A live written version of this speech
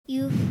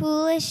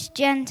foolish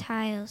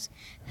Gentiles,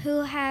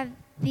 who have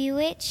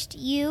bewitched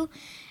you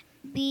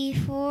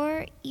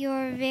before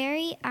your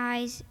very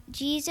eyes.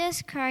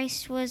 Jesus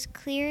Christ was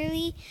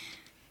clearly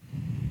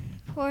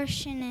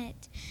portioned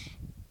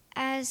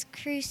as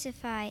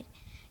crucified.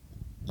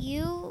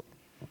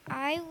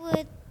 I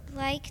would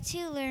like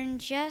to learn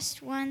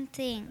just one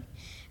thing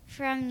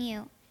from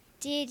you.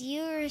 Did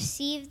you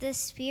receive the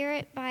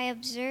Spirit by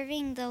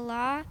observing the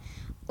law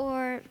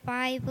or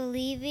by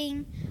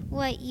believing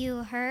what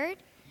you heard?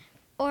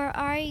 Or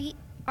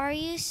are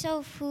you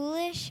so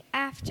foolish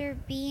after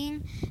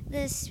being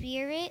with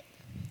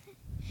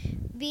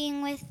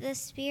the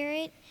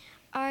Spirit?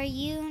 Are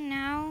you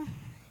now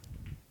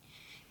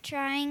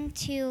trying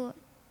to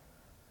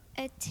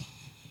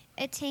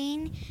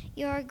attain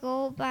your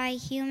goal by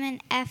human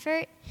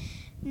effort?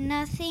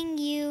 Nothing.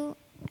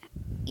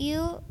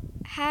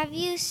 Have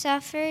you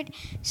suffered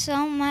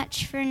so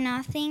much for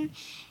nothing?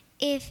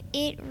 If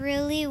it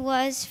really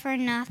was for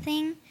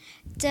nothing,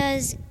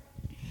 does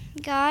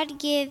God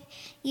give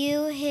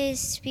you his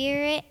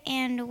Spirit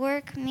and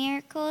work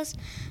miracles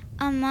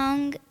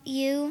among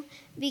you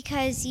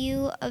because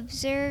you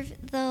observe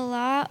the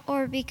law,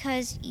 or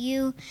because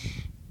you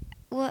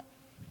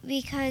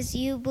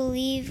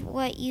believe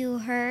what you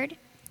heard?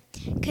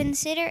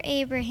 Consider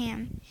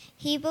Abraham.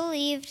 He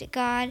believed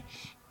God,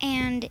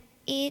 and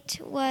it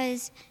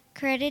was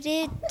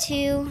credited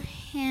to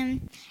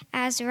him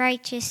as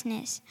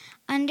righteousness.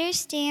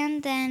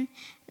 Understand then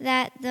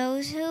that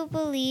those who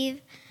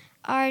believe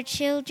are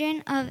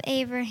children of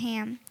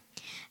Abraham.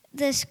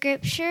 The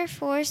scripture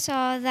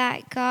foresaw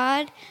that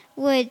God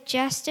would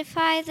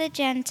justify the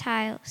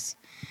Gentiles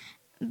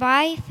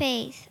by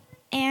faith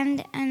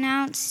and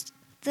announced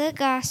the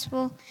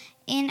gospel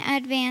in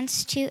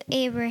advance to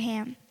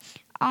Abraham.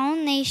 All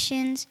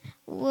nations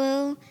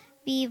will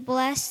be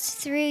blessed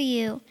through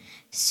you.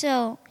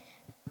 So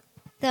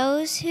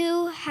those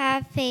who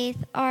have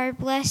faith are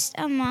blessed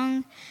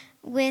along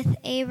with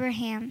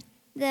Abraham,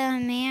 the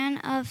man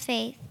of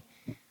faith.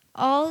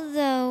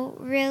 Although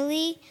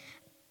really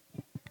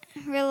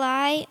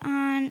rely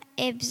on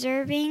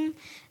observing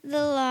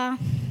the law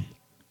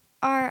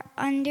are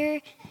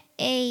under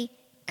a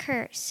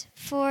curse,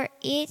 for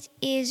it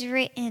is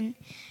written,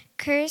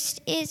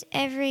 "Cursed is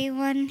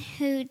everyone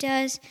who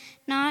does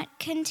not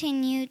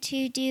continue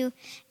to do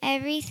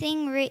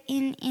everything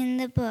written in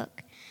the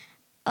book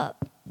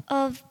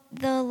of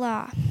the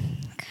law."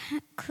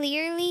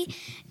 Clearly,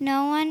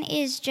 no one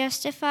is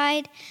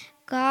justified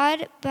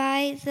God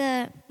by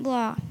the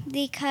law,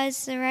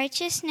 because the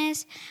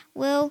righteousness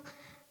will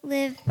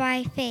live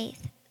by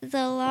faith.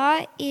 The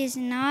law is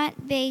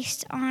not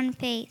based on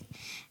faith.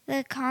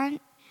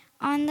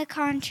 On the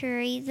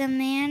contrary, the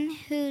man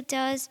who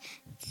does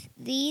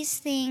these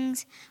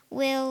things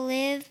will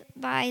live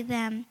by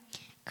them.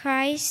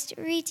 Christ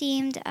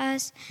redeemed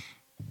us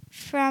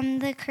from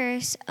the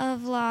curse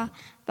of law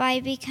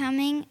by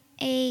becoming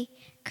a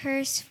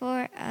curse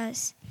for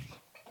us.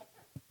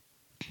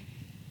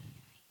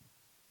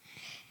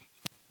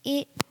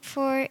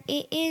 For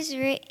it is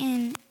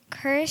written,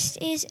 "Cursed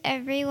is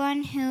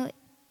everyone who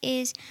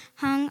is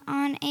hung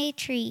on a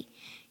tree."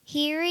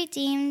 He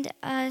redeemed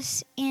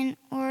us in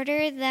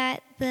order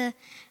that the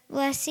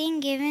blessing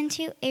given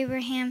to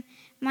Abraham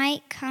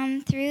might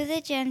come through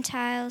the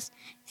Gentiles,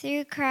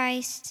 through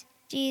Christ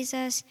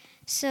Jesus,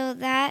 so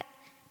that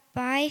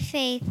by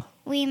faith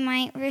we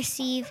might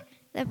receive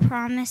the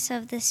promise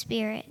of the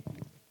Spirit.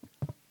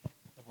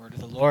 The word of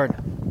the Lord.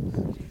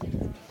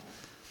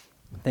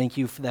 Thank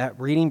you for that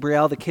reading,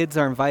 Brielle. The kids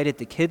are invited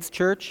to Kids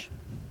Church.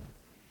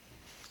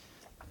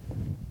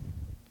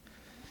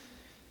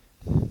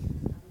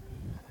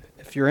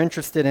 If you're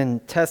interested in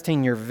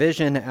testing your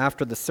vision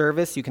after the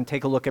service, you can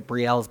take a look at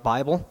Brielle's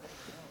Bible.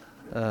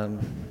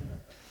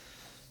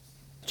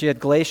 She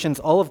had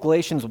all of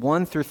Galatians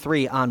 1 through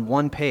 3 on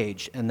one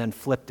page and then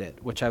flipped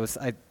it, which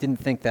I didn't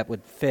think that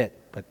would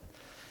fit, but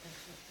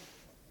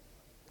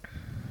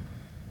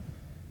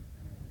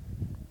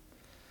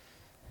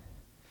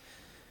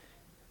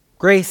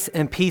grace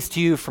and peace to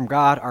you from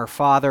God our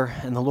Father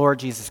and the Lord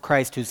Jesus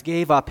Christ, who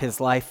gave up his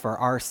life for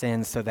our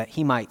sins so that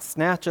he might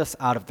snatch us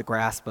out of the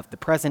grasp of the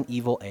present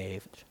evil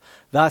age,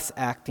 thus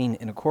acting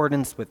in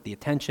accordance with the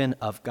intention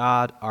of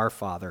God our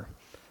Father.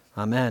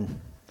 Amen.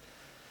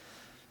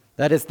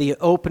 That is the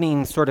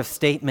opening sort of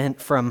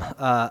statement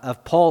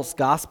of Paul's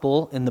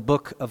gospel in the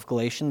book of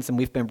Galatians, and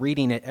we've been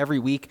reading it every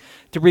week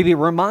to be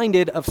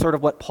reminded of sort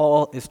of what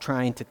Paul is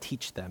trying to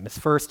teach them. His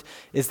first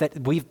is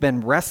that we've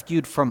been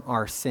rescued from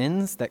our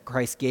sins, that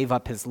Christ gave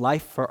up his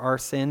life for our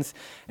sins,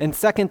 and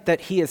second,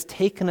 that he has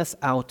taken us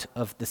out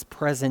of this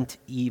present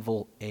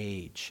evil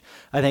age.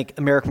 I think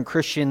American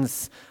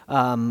Christians,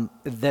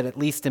 that at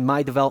least in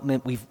my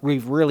development,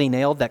 we've really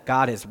nailed that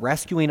God is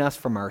rescuing us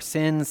from our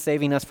sins,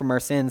 saving us from our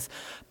sins,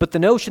 but the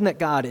notion that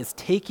God is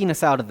taking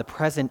us out of the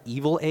present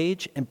evil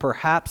age and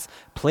perhaps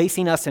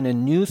placing us in a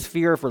new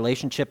sphere of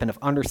relationship and of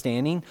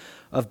understanding,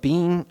 of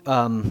being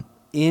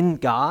in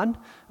God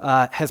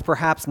has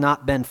perhaps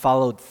not been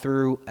followed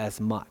through as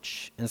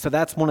much. And so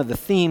that's one of the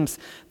themes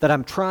that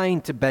I've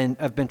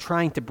been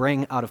trying to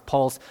bring out of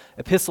Paul's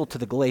epistle to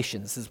the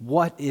Galatians, is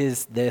what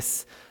is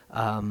this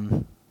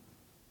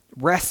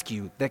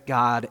rescue that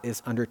God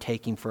is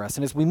undertaking for us.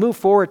 And as we move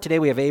forward, today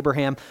we have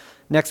Abraham.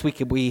 Next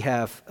week we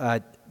have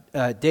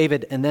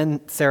David, and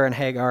then Sarah and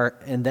Hagar,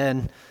 and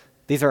then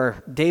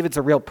David's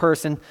a real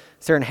person.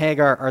 Sarah and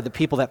Hagar are the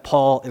people that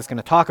Paul is going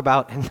to talk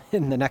about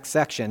in the next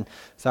section.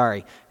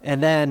 Sorry.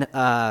 And then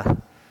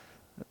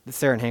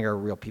Sarah and Hagar are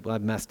real people.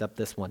 I've messed up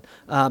this one.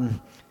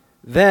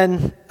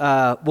 Then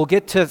we'll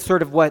get to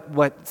sort of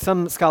what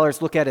some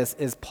scholars look at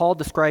as Paul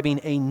describing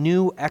a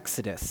new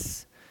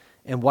Exodus,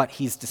 and what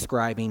he's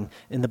describing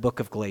in the book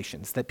of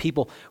Galatians, that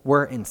people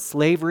were in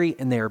slavery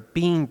and they are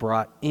being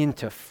brought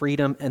into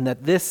freedom, and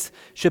that this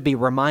should be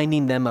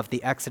reminding them of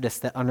the Exodus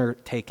that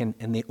undertaken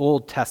in the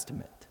Old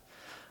Testament.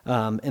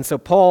 And so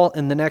Paul,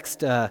 in the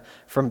next,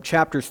 from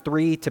chapters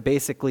 3 to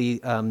basically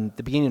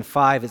the beginning of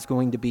 5, is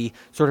going to be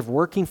sort of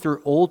working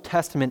through Old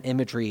Testament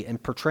imagery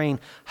and portraying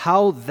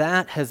how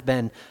that has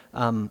been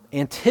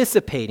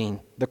anticipating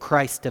the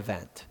Christ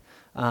event.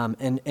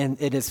 And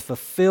it is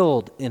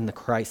fulfilled in the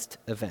Christ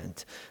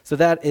event. So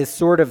that is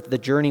sort of the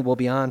journey we'll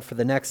be on for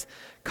the next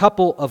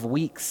couple of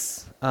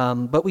weeks.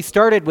 But we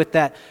started with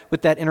that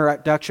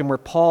introduction where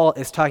Paul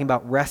is talking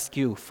about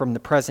rescue from the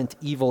present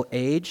evil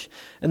age.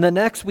 And the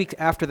next week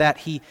after that,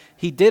 he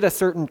did a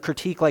certain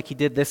critique like he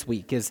did this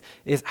week, is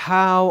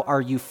how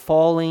are you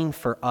falling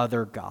for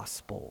other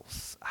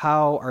gospels?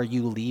 How are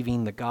you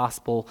leaving the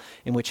gospel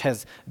in which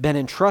has been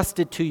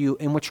entrusted to you,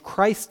 in which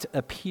Christ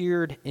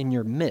appeared in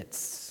your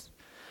midst?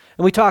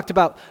 And we talked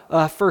about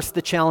first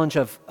the challenge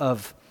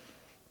of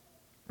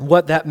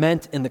what that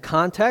meant in the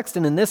context.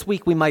 And in this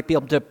week, we might be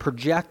able to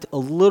project a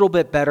little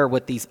bit better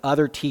what these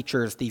other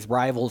teachers, these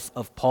rivals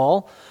of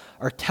Paul,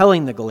 are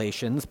telling the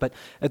Galatians. But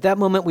at that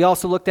moment, we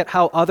also looked at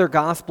how other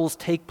gospels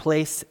take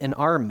place in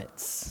our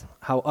midst,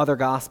 how other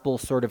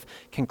gospels sort of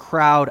can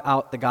crowd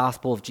out the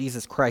gospel of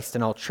Jesus Christ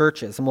in all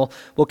churches. And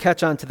we'll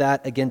catch on to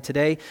that again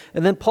today.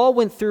 And then Paul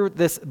went through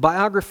this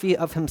biography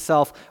of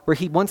himself where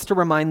he wants to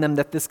remind them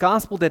that this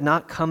gospel did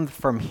not come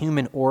from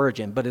human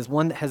origin, but is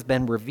one that has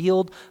been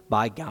revealed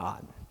by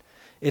God.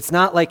 It's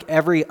not like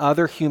every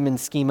other human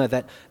schema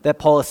that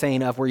Paul is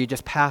saying of where you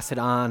just pass it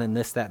on and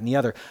this, that, and the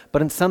other.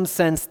 But in some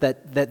sense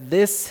that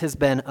this has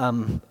been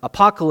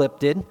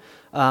apocalyptic,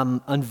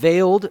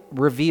 unveiled,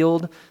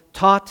 revealed,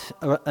 taught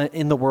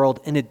in the world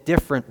in a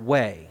different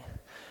way.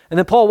 And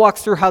then Paul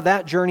walks through how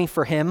that journey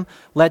for him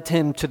led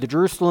him to the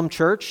Jerusalem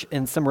church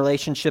and some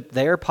relationship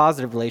there,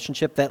 positive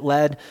relationship, that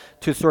led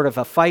to sort of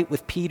a fight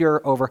with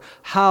Peter over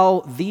how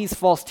these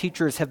false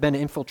teachers have been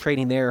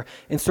infiltrating there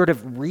and sort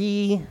of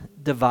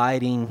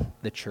re-dividing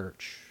the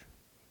church,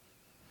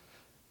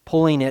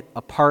 pulling it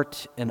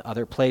apart in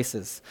other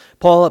places.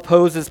 Paul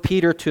opposes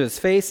Peter to his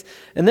face.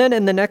 And then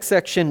in the next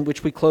section,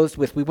 which we closed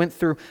with, we went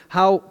through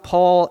how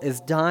Paul is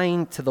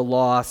dying to the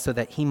law so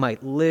that he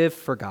might live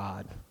for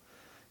God.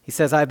 He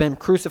says, I've been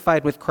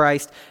crucified with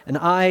Christ, and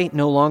I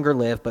no longer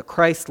live, but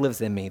Christ lives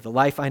in me. The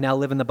life I now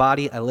live in the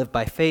body, I live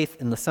by faith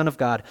in the Son of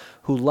God,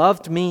 who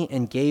loved me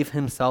and gave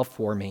himself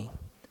for me.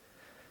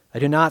 I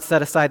do not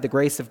set aside the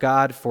grace of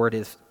God, for it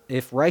is,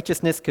 if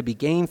righteousness could be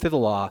gained through the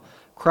law,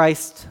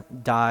 Christ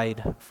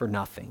died for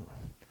nothing.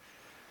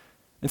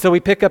 And so we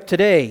pick up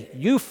today,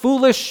 you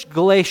foolish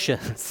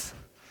Galatians,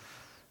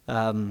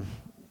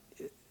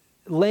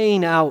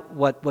 laying out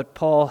what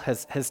Paul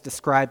has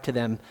described to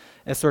them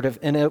as sort of,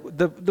 and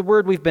the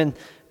word we've been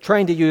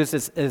trying to use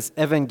is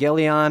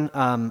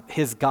evangelion,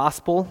 his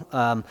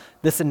gospel,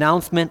 this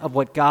announcement of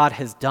what God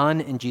has done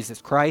in Jesus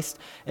Christ.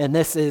 And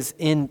this is,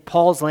 in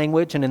Paul's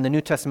language and in the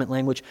New Testament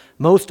language,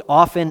 most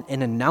often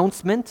an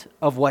announcement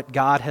of what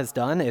God has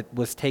done. It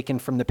was taken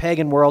from the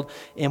pagan world,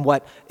 and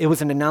it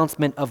was an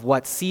announcement of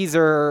what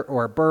Caesar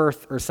or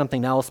birth or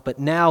something else, but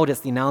now it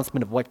is the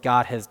announcement of what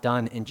God has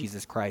done in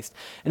Jesus Christ.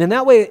 And in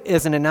that way,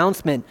 as an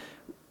announcement,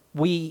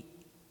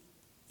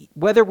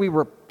 whether we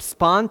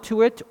respond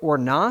to it or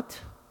not,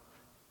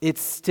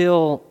 it's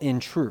still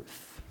in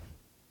truth.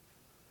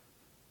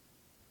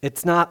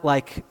 It's not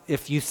like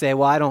if you say,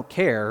 well, I don't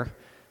care,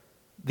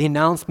 the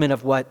announcement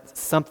of what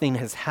something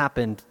has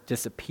happened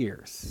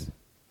disappears.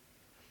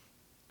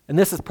 And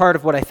this is part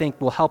of what I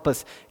think will help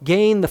us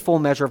gain the full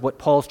measure of what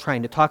Paul's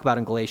trying to talk about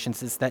in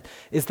Galatians, is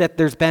that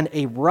there's been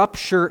a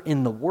rupture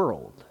in the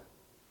world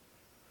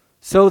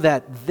so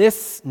that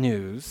this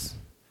news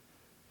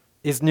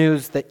is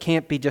news that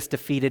can't be just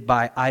defeated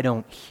by, I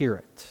don't hear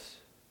it.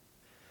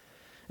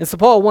 And so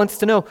Paul wants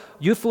to know,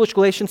 you foolish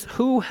Galatians,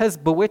 who has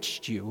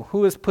bewitched you?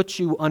 Who has put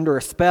you under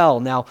a spell?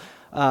 Now,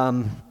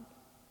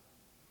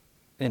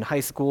 in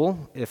high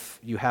school, if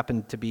you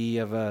happen to be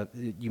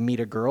you meet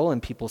a girl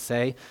and people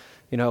say,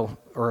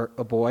 or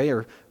a boy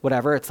or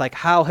whatever, it's like,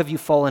 how have you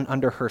fallen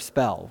under her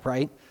spell,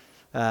 right?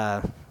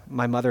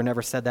 My mother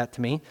never said that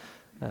to me.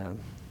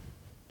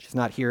 She's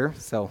not here,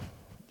 so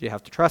you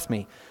have to trust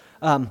me.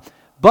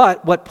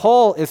 But what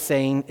Paul is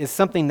saying is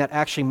something that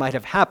actually might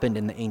have happened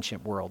in the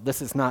ancient world.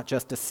 This is not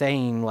just a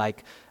saying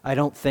like, I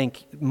don't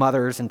think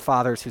mothers and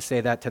fathers who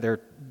say that to their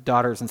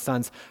daughters and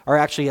sons are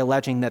actually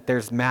alleging that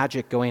there's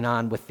magic going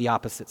on with the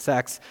opposite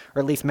sex,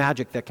 or at least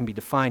magic that can be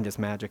defined as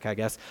magic, I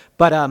guess.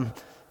 But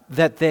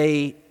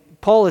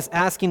Paul is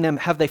asking them,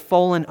 have they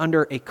fallen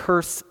under a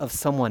curse of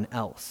someone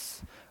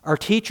else? Are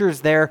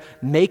teachers there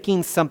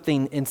making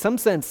something, in some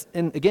sense,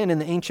 and again in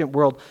the ancient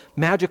world,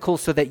 magical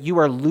so that you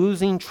are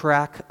losing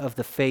track of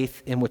the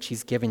faith in which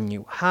he's given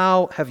you?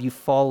 How have you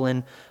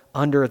fallen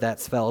under that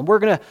spell? And we're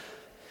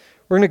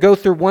gonna go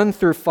through 1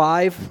 through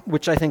 5,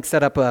 which I think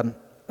set up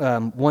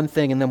one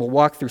thing, and then we'll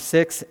walk through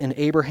 6 and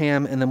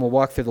Abraham, and then we'll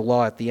walk through the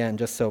law at the end,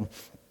 just so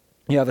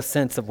you have a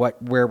sense of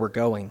where we're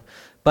going.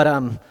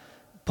 But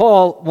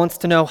Paul wants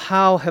to know,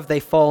 how have they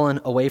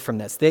fallen away from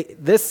this?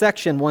 This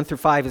section, 1 through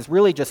 5, is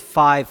really just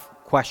 5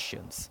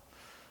 questions.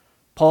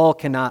 Paul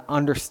cannot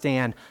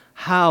understand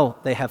how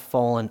they have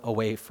fallen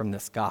away from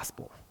this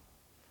gospel.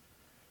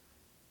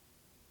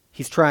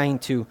 He's trying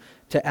to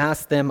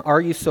ask them,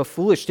 are you so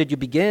foolish? Did you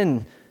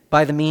begin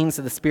by the means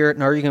of the Spirit,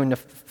 and are you going to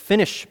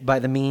finish by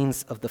the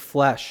means of the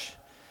flesh?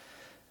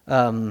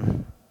 I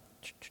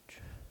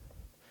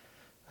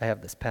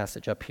have this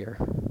passage up here.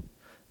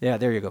 Yeah,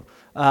 there you go.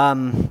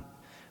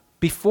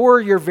 Before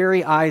your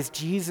very eyes,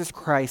 Jesus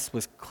Christ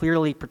was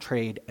clearly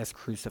portrayed as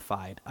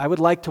crucified. I would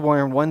like to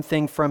learn one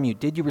thing from you.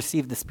 Did you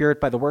receive the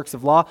Spirit by the works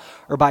of law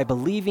or by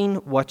believing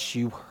what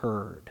you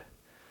heard?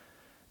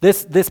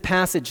 This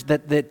passage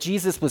that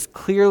Jesus was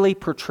clearly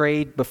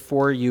portrayed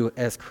before you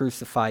as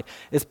crucified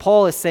is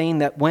Paul is saying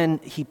that when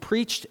he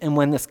preached and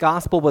when this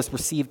gospel was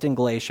received in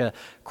Galatia,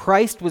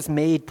 Christ was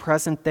made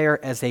present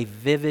there as a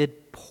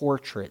vivid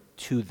portrait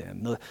to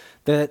them.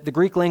 The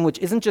Greek language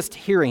isn't just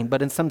hearing,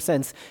 but in some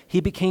sense, he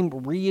became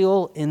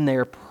real in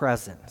their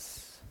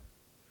presence.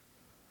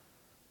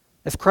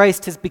 As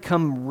Christ has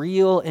become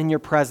real in your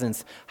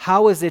presence,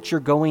 how is it you're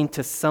going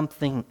to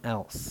something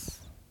else?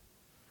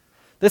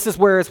 This is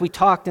where, as we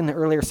talked in the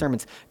earlier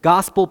sermons,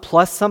 gospel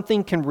plus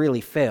something can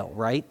really fail,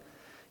 right?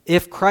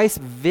 If Christ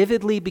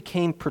vividly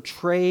became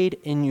portrayed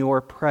in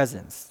your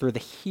presence through the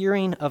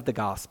hearing of the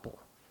gospel,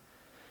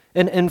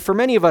 and for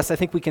many of us, I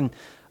think we can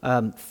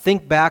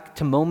think back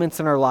to moments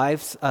in our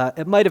lives.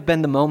 It might have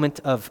been the moment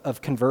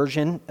of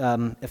conversion,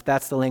 if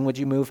that's the language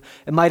you move.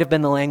 It might have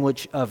been the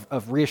language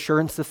of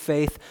reassurance of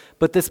faith.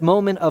 But this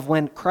moment of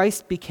when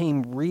Christ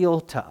became real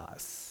to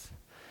us.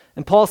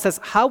 And Paul says,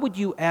 how would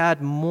you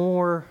add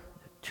more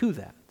to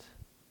that?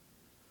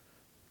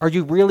 Are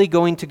you really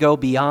going to go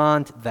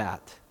beyond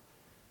that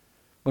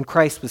when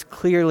Christ was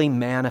clearly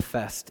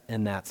manifest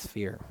in that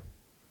sphere?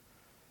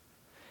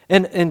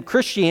 And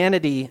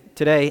Christianity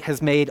today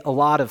has made a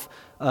lot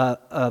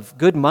of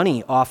good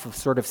money off of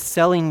sort of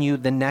selling you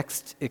the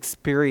next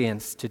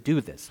experience to do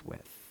this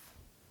with.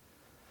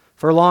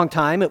 For a long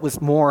time, it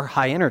was more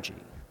high energy.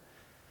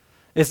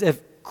 As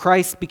if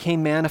Christ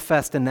became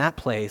manifest in that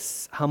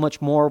place, how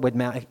much more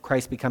would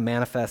Christ become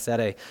manifest at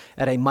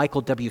a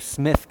Michael W.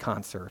 Smith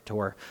concert,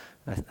 or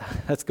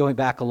that's going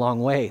back a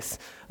long ways,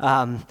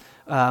 or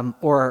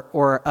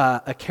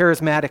a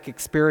charismatic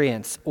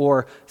experience,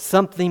 or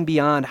something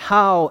beyond?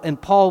 How?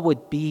 And Paul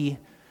would be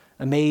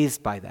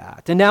amazed by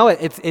that. And now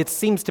it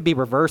seems to be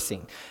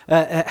reversing.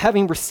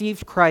 Having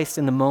received Christ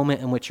in the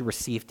moment in which you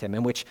received him,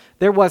 in which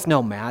there was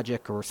no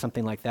magic or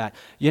something like that,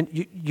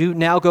 you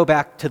now go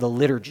back to the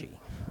liturgy.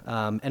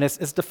 And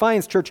as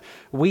Defiance Church,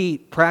 we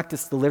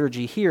practice the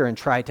liturgy here and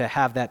try to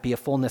have that be a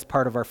fullness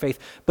part of our faith.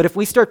 But if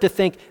we start to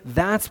think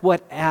that's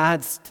what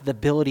adds to the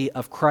ability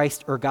of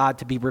Christ or God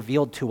to be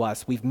revealed to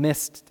us, we've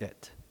missed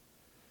it.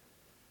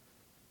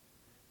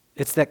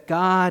 It's that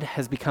God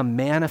has become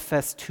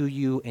manifest to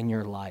you in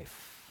your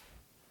life.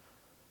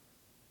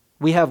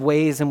 We have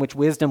ways in which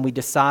wisdom we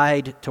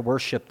decide to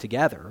worship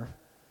together,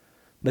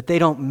 but they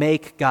don't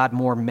make God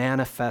more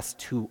manifest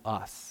to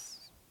us.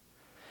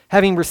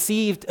 Having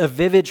received a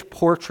vivid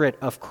portrait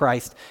of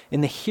Christ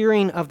in the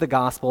hearing of the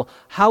gospel,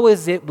 how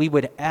is it we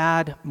would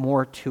add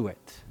more to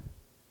it?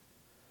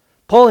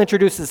 Paul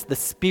introduces the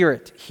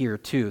Spirit here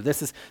too.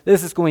 This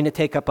is going to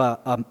take up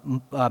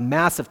a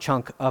massive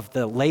chunk of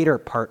the later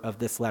part of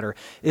this letter,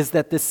 is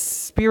that the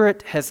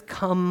Spirit has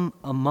come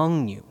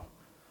among you.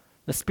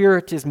 The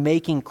Spirit is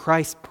making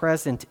Christ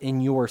present in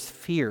your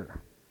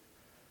sphere.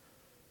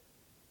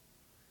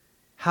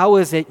 How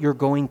is it you're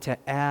going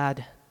to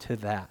add to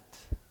that?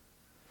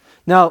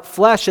 Now,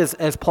 flesh,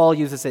 as Paul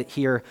uses it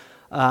here,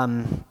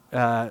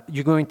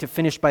 you're going to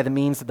finish by the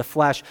means of the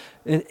flesh.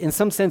 In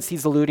some sense,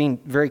 he's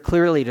alluding very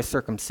clearly to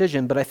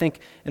circumcision, but I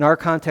think in our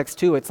context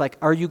too, it's like,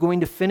 are you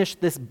going to finish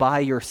this by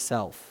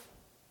yourself?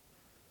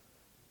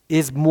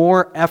 Is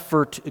more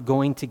effort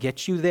going to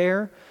get you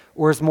there?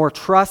 Or is more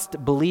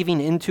trust,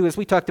 believing into, as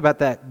we talked about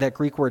that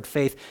Greek word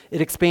faith,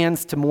 it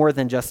expands to more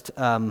than just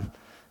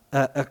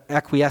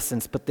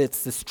acquiescence, but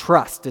it's this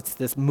trust, it's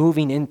this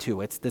moving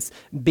into, it's this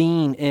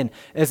being in.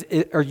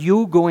 Are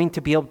you going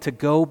to be able to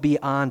go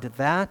beyond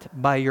that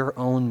by your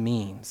own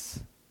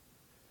means?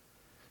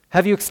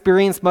 Have you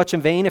experienced much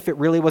in vain if it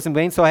really was in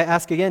vain? So I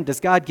ask again, does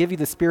God give you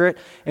the Spirit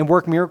and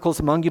work miracles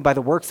among you by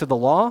the works of the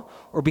law,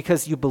 or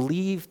because you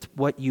believed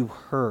what you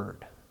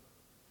heard?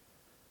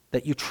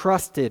 That you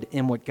trusted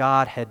in what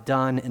God had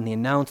done in the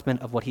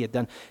announcement of what he had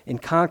done in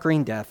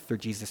conquering death through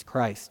Jesus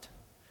Christ?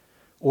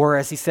 Or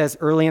as he says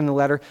early in the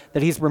letter,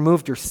 that he's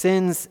removed your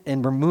sins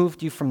and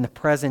removed you from the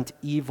present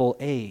evil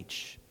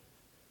age.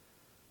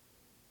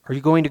 Are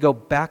you going to go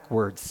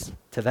backwards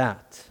to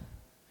that?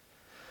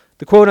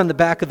 The quote on the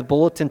back of the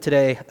bulletin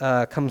today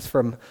comes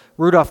from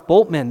Rudolf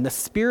Bultmann. The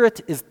Spirit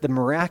is the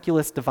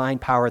miraculous divine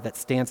power that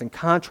stands in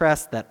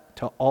contrast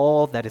to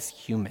all that is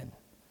human.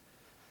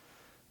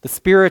 The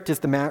Spirit is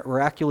the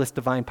miraculous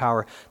divine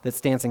power that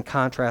stands in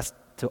contrast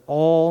to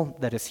all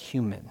that is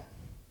human.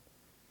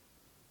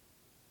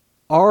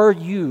 Are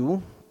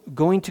you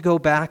going to go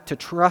back to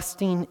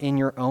trusting in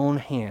your own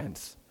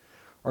hands?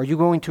 Are you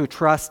going to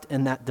trust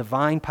in that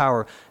divine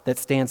power that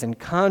stands in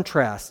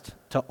contrast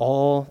to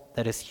all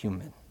that is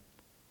human?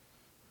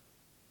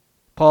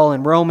 Paul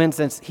in Romans,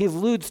 and he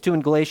alludes to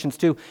in Galatians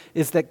too,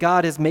 is that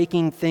God is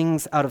making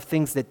things out of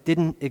things that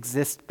didn't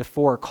exist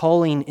before,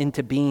 calling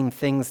into being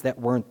things that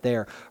weren't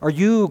there. Are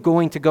you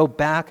going to go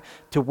back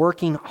to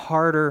working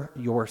harder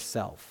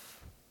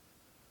yourself?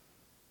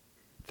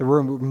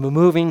 Through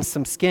removing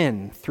some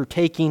skin, through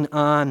taking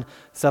on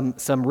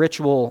some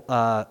ritual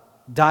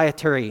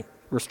dietary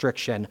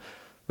restriction,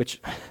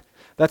 which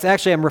that's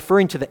actually, I'm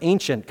referring to the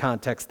ancient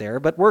context there,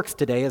 but works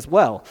today as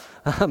well.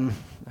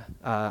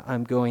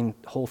 I'm going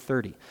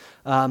Whole30.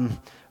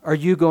 Are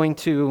you going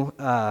to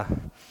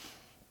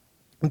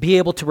be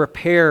able to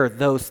repair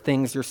those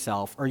things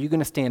yourself? Are you going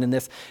to stand in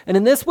this? And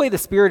in this way, the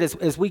Spirit,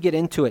 as we get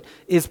into it,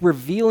 is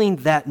revealing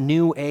that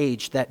new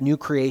age, that new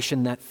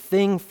creation, that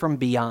thing from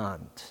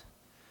beyond.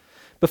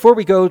 Before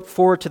we go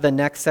forward to the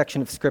next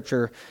section of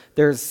Scripture,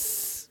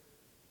 there's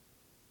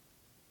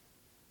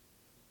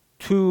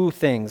two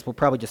things. We'll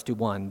probably just do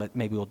one, but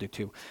maybe we'll do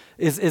two.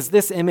 Is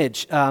this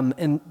image.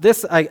 And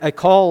this I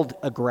called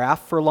a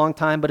graph for a long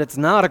time, but it's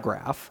not a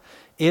graph.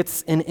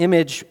 It's an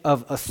image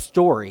of a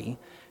story.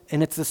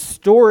 And it's a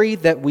story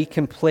that we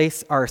can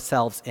place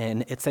ourselves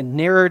in. It's a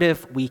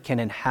narrative we can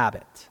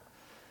inhabit.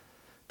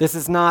 This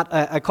is not,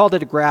 I called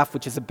it a graph,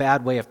 which is a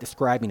bad way of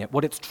describing it.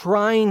 What it's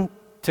trying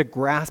to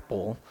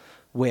grapple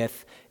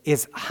with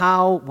is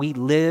how we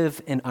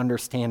live and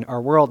understand our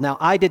world. Now,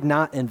 I did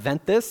not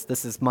invent this.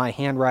 This is my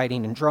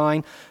handwriting and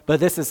drawing, but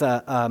this is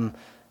a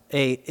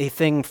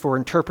thing for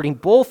interpreting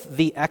both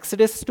the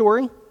Exodus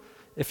story,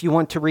 if you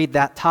want to read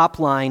that top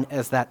line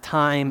as that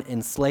time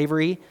in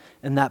slavery,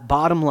 and that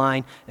bottom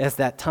line as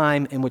that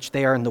time in which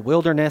they are in the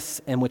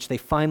wilderness, in which they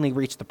finally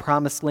reach the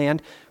promised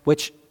land,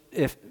 which,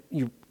 if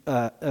you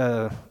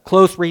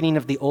close reading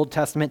of the Old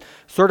Testament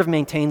sort of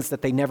maintains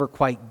that they never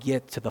quite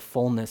get to the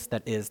fullness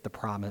that is the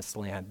promised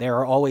land. They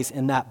are always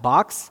in that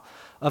box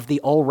of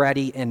the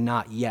already and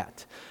not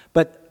yet.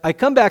 But I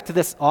come back to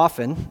this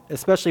often,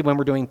 especially when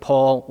we're doing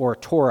Paul or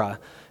Torah,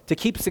 to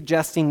keep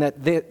suggesting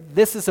that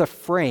this is a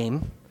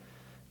frame,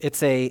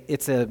 it's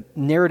a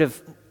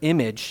narrative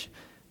image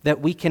that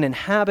we can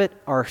inhabit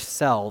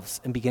ourselves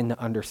and begin to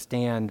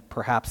understand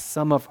perhaps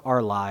some of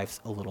our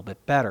lives a little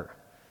bit better.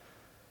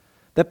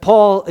 That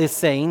Paul is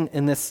saying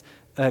in this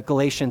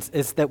Galatians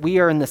is that we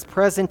are in this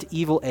present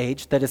evil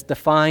age that is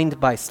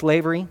defined by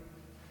slavery,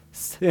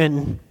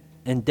 sin,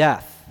 and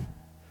death.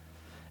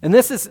 And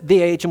this is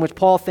the age in which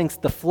Paul thinks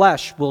the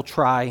flesh will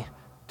try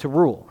to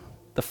rule.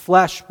 The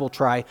flesh will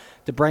try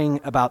to bring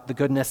about the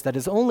goodness that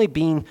is only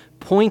being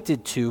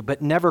pointed to,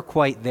 but never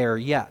quite there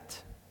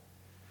yet.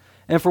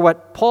 And for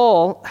what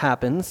Paul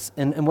happens,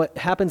 and what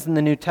happens in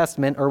the New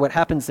Testament, or what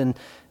happens in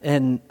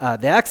the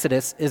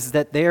Exodus, is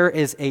that there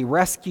is a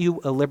rescue,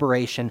 a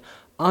liberation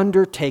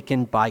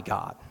undertaken by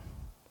God.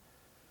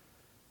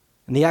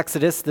 In the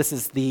Exodus, this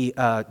is the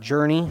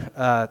journey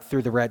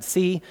through the Red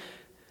Sea.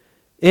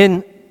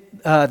 In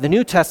the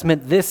New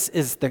Testament, this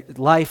is the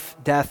life,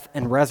 death,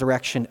 and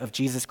resurrection of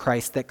Jesus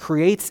Christ that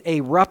creates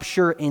a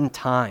rupture in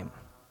time.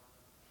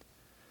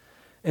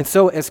 And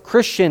so as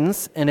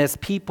Christians and as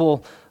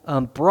people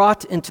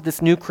brought into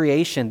this new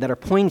creation that are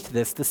pointing to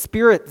this, the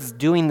Spirit is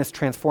doing this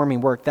transforming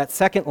work. That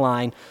second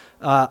line,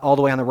 all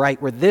the way on the right,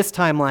 where this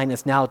timeline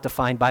is now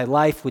defined by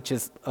life, which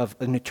is of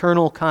an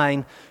eternal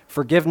kind,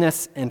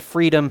 forgiveness and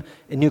freedom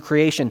and new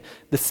creation.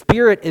 The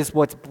Spirit is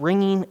what's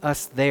bringing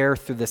us there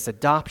through this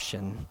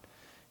adoption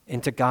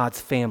into God's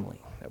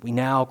family, that we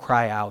now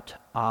cry out,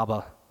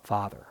 Abba,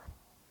 Father.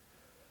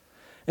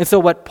 And so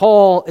what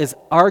Paul is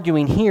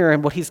arguing here,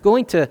 and what he's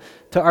going to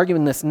argue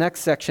in this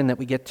next section that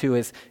we get to,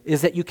 is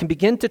that you can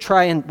begin to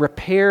try and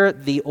repair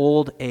the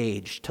old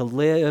age, to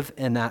live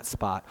in that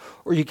spot.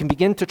 Or you can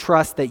begin to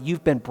trust that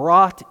you've been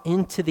brought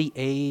into the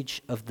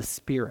age of the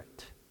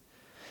Spirit,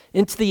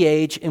 into the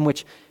age in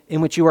which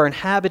you are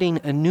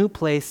inhabiting a new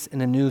place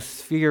in a new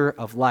sphere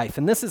of life.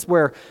 And this is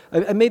where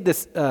I made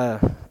this...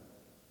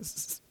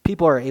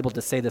 People are able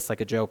to say this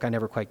like a joke. I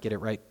never quite get it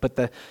right. But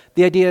the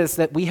idea is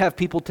that we have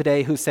people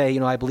today who say,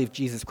 I believe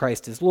Jesus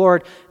Christ is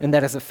Lord, and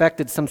that has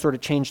affected some sort of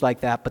change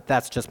like that, but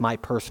that's just my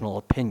personal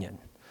opinion.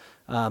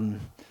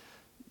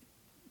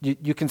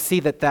 You can see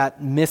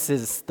that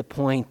misses the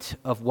point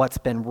of what's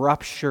been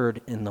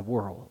ruptured in the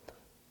world.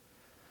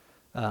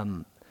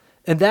 And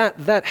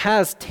that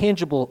has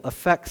tangible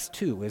effects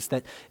too, is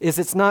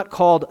it's not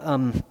called,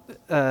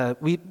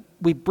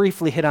 we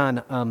briefly hit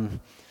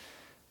on,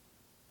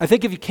 I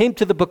think if you came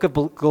to the book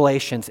of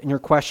Galatians and your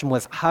question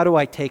was, how do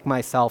I take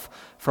myself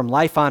from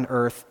life on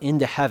earth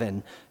into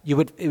heaven?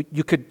 You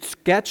could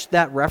sketch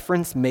that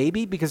reference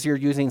maybe because you're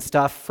using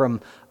stuff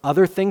from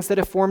other things that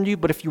have formed you,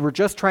 but if you were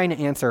just trying to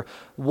answer,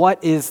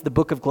 what is the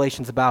book of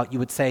Galatians about? You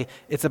would say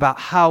it's about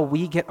how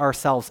we get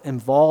ourselves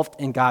involved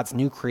in God's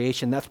new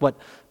creation. That's what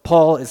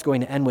Paul is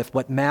going to end with.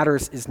 What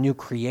matters is new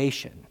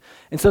creation.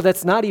 And so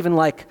that's not even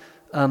like,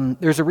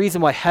 there's a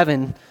reason why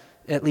heaven,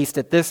 at least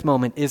at this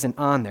moment, isn't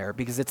on there,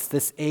 because it's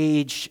this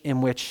age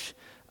in which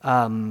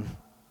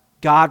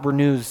God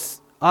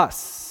renews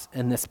us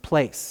in this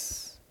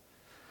place.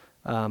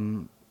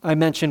 I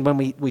mentioned when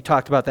we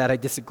talked about that, I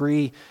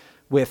disagree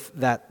with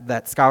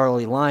that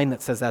scholarly line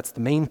that says that's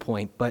the main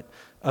point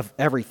of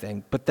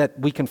everything, but that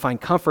we can find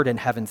comfort in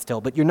heaven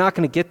still. But you're not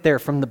going to get there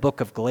from the book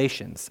of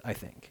Galatians, I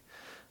think.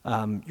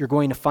 You're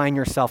going to find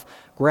yourself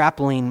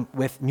grappling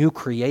with new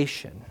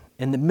creation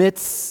in the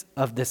midst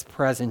of this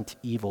present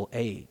evil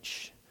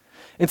age.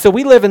 And so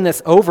we live in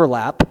this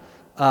overlap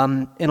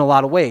in a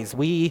lot of ways.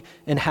 We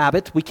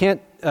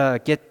can't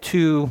get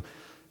too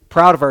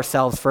proud of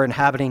ourselves for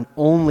inhabiting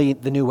only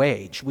the new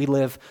age. We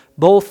live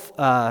both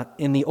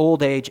in the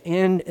old age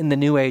and in the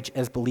new age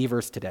as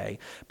believers today.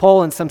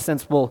 Paul, in some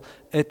sense, will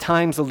at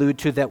times allude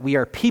to that we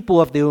are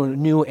people of the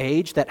new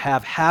age that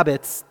have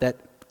habits that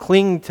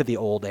cling to the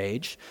old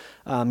age.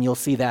 You'll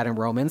see that in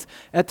Romans.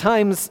 At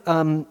times,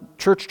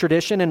 church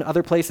tradition and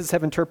other places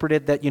have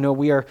interpreted that,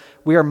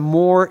 we are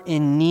more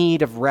in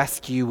need of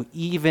rescue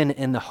even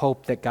in the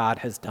hope that God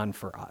has done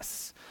for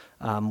us.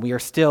 We are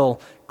still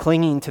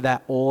clinging to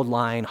that old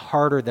line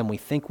harder than we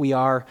think we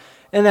are.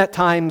 And at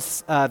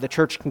times, the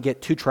church can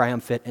get too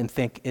triumphant and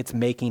think it's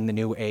making the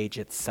new age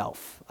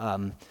itself.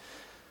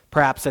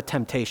 Perhaps a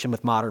temptation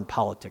with modern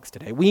politics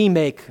today. We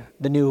make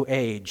the new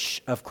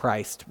age of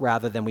Christ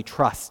rather than we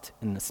trust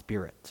in the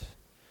Spirit.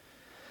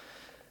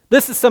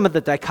 This is some of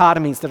the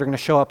dichotomies that are going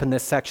to show up in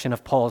this section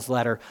of Paul's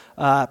letter.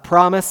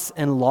 Promise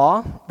and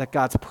law, that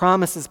God's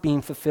promise is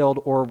being fulfilled,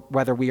 or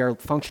whether we are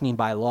functioning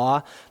by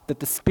law, that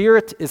the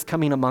Spirit is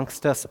coming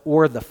amongst us,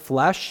 or the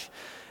flesh.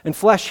 And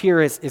flesh here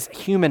is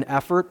human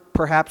effort,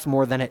 perhaps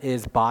more than it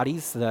is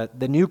bodies.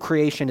 The new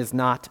creation is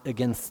not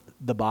against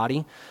the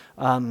body.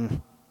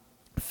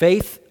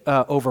 Faith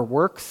over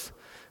works,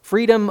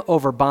 freedom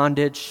over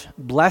bondage,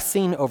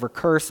 blessing over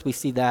curse. We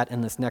see that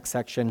in this next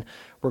section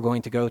we're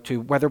going to go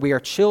to. Whether we are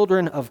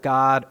children of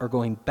God or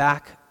going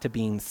back to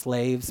being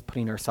slaves,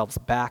 putting ourselves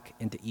back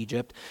into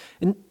Egypt.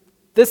 And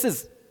this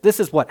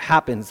is what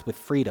happens with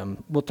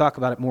freedom. We'll talk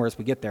about it more as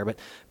we get there.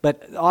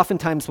 But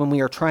oftentimes when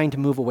we are trying to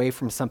move away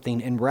from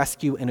something and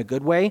rescue in a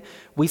good way,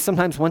 we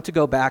sometimes want to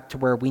go back to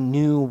where we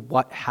knew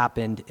what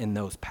happened in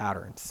those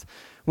patterns.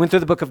 Went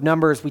through the book of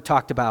Numbers. We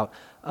talked about,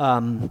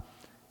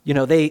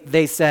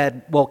 they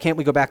said, well, can't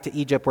we go back to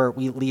Egypt where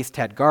we at least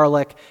had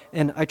garlic?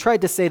 And I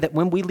tried to say that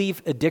when we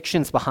leave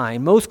addictions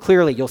behind, most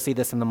clearly you'll see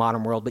this in the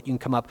modern world, but you can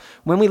come up,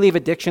 when we leave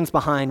addictions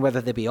behind, whether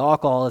they be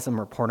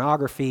alcoholism or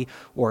pornography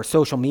or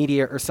social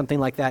media or something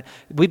like that,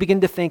 we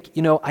begin to think,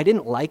 I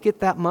didn't like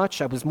it that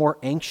much. I was more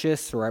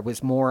anxious, or I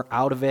was more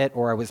out of it,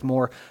 or I was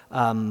more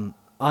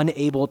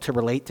unable to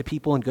relate to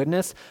people in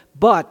goodness,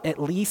 but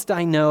at least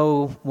I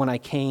know when I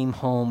came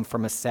home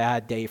from a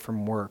sad day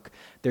from work,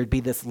 there'd be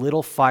this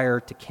little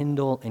fire to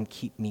kindle and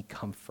keep me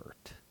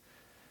comfort.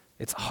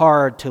 It's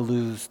hard to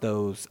lose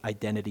those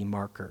identity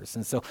markers.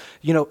 And so,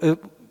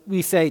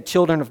 we say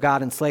children of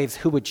God and slaves,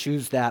 who would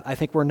choose that? I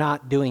think we're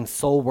not doing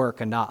soul work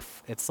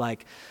enough. It's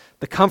like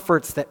the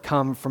comforts that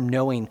come from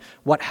knowing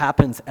what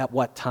happens at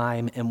what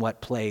time and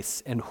what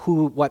place and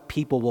what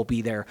people will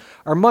be there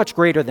are much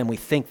greater than we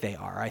think they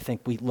are. I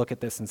think we look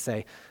at this and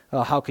say,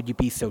 oh, how could you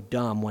be so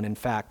dumb, when in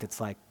fact it's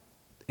like,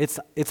 it's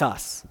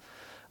us.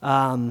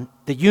 The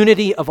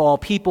unity of all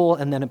people,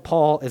 and then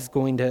Paul is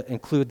going to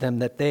include them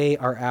that they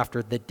are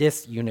after the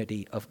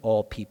disunity of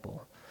all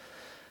people.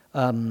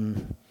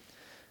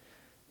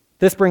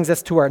 This brings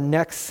us to our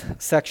next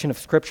section of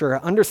Scripture.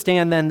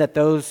 Understand then that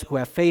those who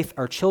have faith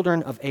are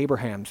children of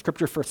Abraham.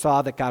 Scripture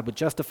foresaw that God would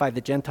justify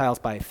the Gentiles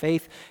by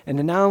faith and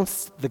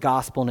announce the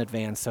gospel in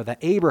advance, so that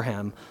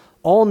Abraham,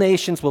 all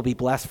nations will be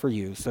blessed for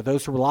you. So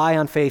those who rely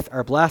on faith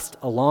are blessed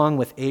along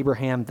with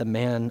Abraham, the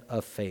man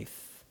of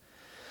faith.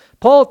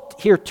 Paul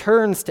here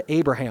turns to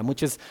Abraham,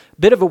 which is a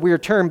bit of a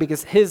weird term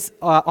because his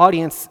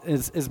audience,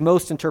 as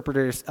most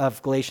interpreters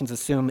of Galatians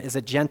assume, is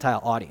a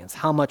Gentile audience.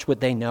 How much would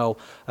they know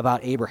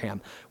about Abraham?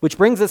 Which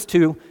brings us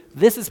to,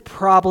 this is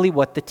probably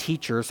what the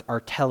teachers are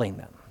telling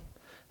them.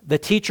 The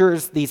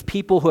teachers, these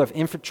people who have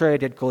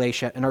infiltrated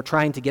Galatia and are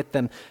trying to get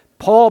them,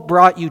 Paul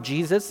brought you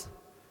Jesus.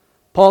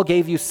 Paul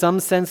gave you some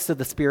sense of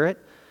the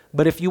Spirit.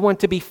 But if you want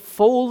to be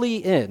fully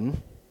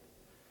in,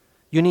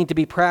 you need to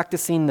be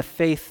practicing the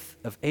faith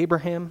of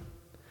Abraham,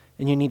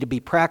 and you need to be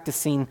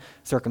practicing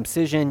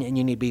circumcision, and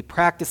you need to be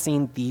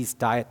practicing these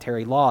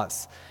dietary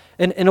laws.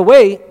 And in a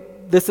way,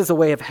 this is a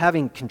way of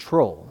having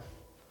control.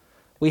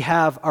 We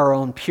have our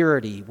own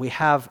purity. We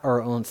have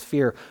our own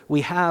sphere.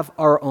 We have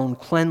our own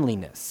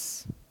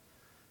cleanliness.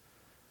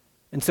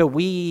 And so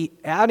we,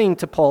 adding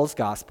to Paul's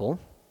gospel,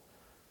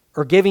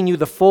 or giving you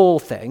the full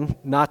thing,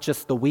 not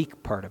just the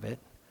weak part of it,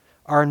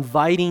 are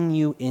inviting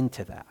you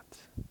into that.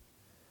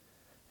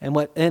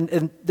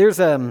 And there's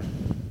a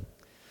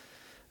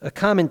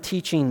common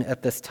teaching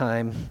at this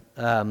time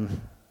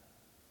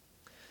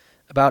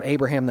about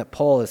Abraham that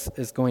Paul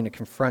is going to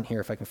confront here,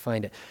 if I can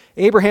find it.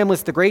 Abraham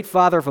was the great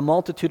father of a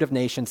multitude of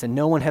nations, and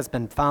no one has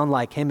been found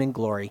like him in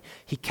glory.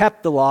 He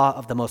kept the law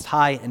of the Most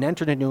High and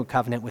entered into a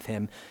covenant with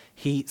him.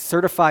 He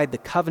certified the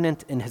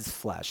covenant in his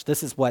flesh.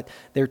 This is what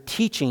they're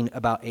teaching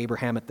about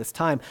Abraham at this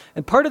time.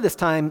 And part of this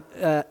time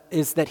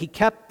is that he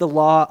kept the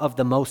law of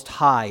the Most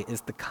High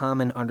is the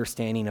common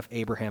understanding of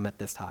Abraham at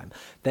this time.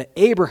 That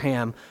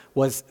Abraham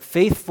was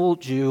faithful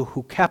Jew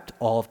who kept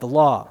all of the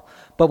law.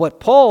 But what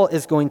Paul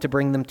is going to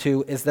bring them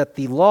to is that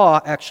the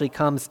law actually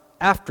comes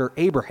after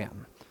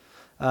Abraham.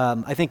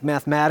 I think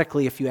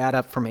mathematically, if you add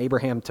up from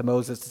Abraham to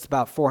Moses, it's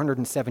about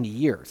 470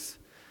 years.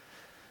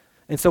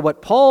 And so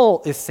what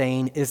Paul is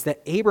saying is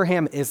that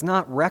Abraham was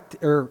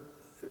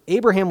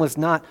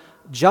not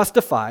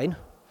justified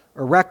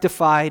or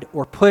rectified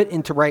or put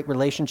into right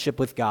relationship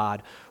with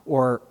God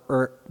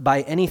or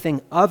by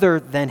anything other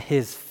than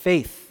his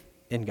faith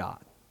in God.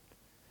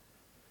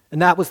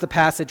 And that was the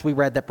passage we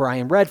read that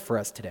Brian read for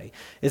us today,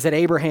 is that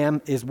Abraham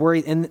is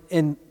worried.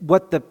 And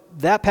what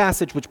that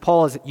passage, which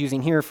Paul is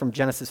using here from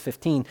Genesis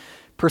 15,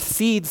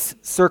 precedes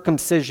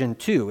circumcision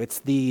too. It's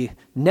the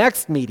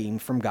next meeting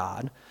from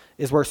God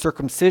is where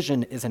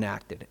circumcision is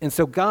enacted. And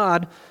so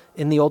God,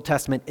 in the Old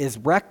Testament, is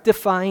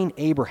rectifying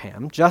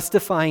Abraham,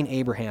 justifying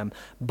Abraham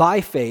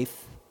by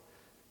faith,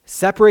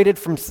 separated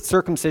from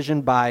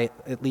circumcision by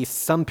at least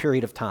some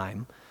period of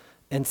time,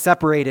 and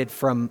separated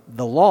from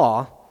the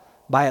law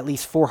by at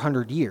least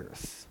 400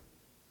 years.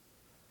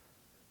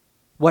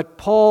 What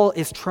Paul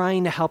is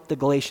trying to help the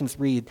Galatians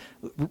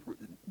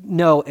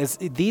know is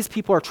these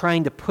people are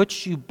trying to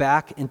put you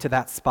back into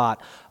that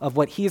spot of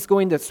what he's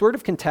going to sort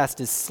of contest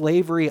is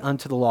slavery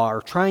unto the law,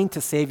 or trying to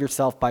save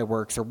yourself by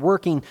works, or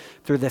working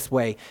through this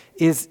way,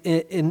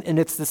 and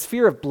it's the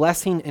sphere of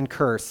blessing and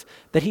curse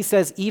that he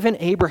says even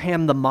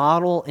Abraham, the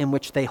model in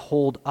which they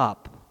hold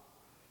up,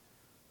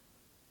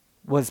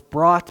 was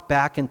brought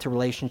back into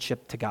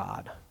relationship to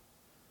God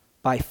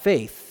by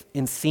faith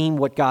in seeing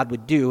what God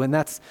would do. And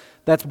that's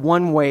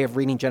one way of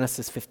reading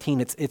Genesis 15.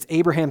 It's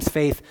Abraham's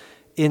faith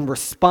in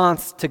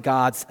response to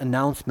God's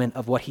announcement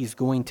of what he's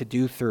going to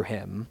do through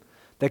him,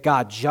 that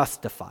God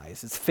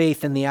justifies. It's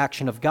faith in the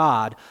action of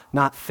God,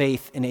 not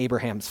faith in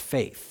Abraham's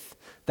faith.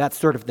 That's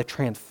sort of the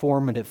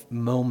transformative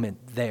moment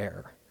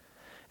there.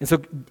 And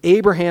so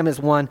Abraham is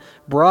one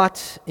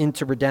brought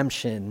into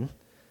redemption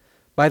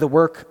by the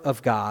work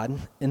of God,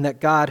 and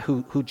that God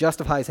who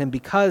justifies him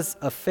because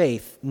of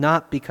faith,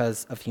 not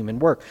because of human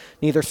work.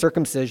 Neither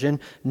circumcision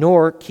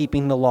nor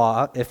keeping the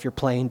law, if you're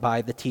playing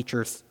by the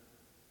teacher's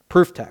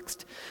proof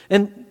text.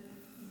 And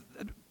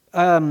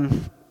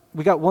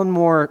we got one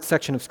more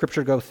section of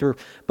scripture to go through,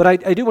 but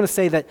I do want to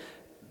say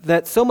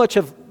that so much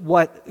of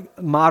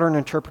what modern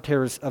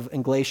interpreters of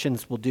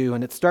Galatians will do,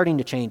 and it's starting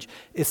to change,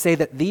 is say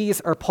that these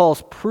are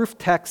Paul's proof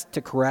texts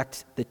to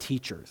correct the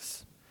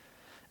teachers.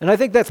 And I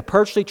think that's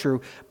partially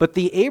true, but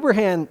the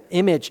Abraham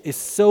image is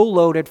so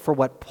loaded for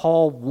what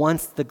Paul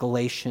wants the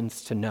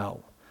Galatians to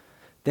know.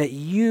 That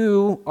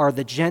you are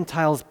the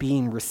Gentiles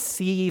being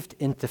received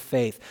into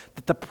faith.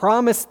 That the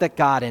promise that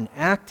God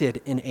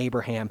enacted in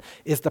Abraham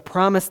is the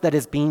promise that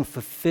is being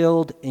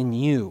fulfilled in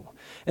you.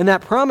 And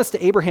that promise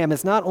to Abraham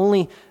is not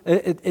only,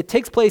 it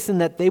takes place in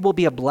that they will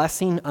be a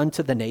blessing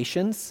unto the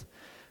nations,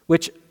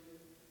 which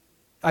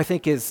I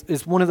think is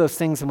one of those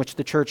things in which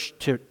the church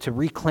to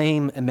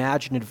reclaim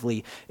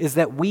imaginatively is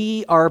that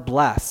we are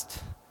blessed,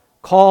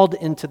 called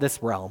into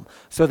this realm,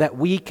 so that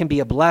we can be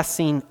a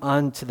blessing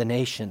unto the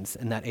nations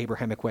in that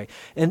Abrahamic way.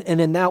 And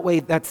in that way,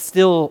 that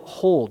still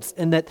holds.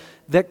 And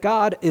that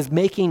God is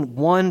making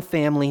one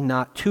family,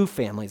 not two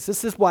families.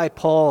 This is why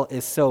Paul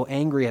is so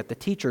angry at the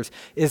teachers,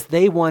 is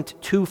they want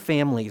two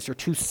families or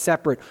two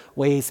separate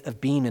ways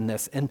of being in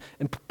this. And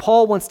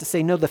Paul wants to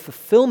say, no, the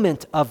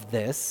fulfillment of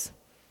this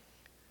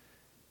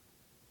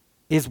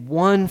is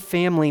one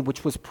family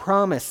which was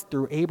promised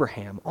through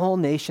Abraham. All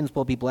nations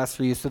will be blessed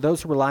through you. So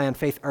those who rely on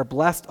faith are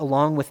blessed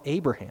along with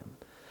Abraham.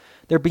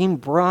 They're being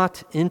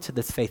brought into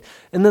this faith.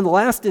 And then the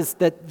last is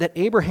that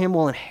Abraham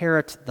will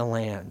inherit the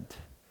land.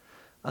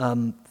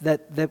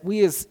 That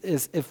we as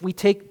if we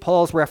take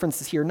Paul's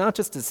references here, not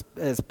just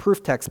as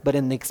proof text, but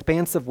in the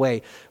expansive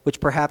way, which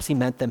perhaps he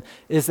meant them,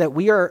 is that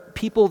we are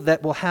people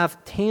that will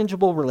have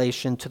tangible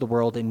relation to the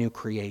world in new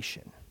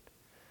creation.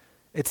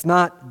 It's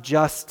not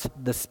just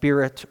the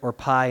spirit or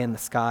pie in the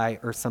sky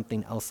or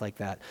something else like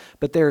that.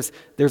 But there's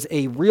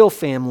a real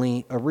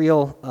family, a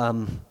real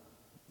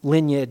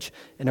lineage,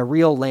 and a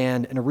real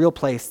land, and a real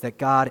place that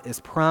God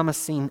is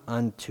promising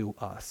unto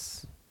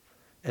us.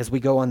 as we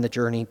go on the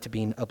journey to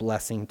being a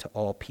blessing to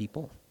all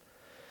people,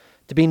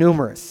 to be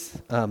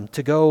numerous,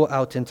 to go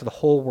out into the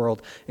whole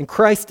world. And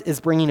Christ is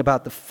bringing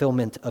about the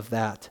fulfillment of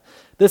that.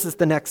 This is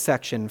the next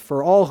section.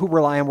 For all who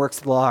rely on works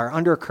of the law are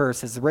under a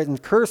curse, as written,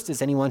 cursed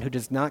is anyone who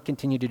does not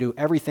continue to do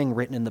everything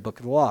written in the book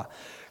of the law.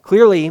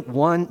 Clearly,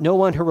 no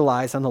one who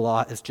relies on the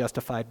law is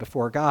justified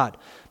before God,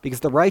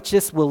 because the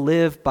righteous will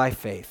live by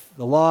faith.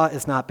 The law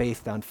is not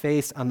based on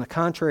faith. On the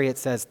contrary, it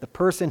says, the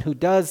person who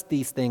does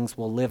these things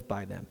will live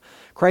by them.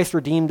 Christ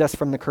redeemed us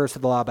from the curse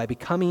of the law by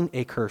becoming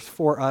a curse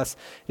for us.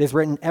 It is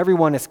written,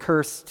 everyone is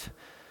cursed.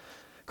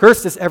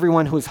 Cursed is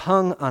everyone who is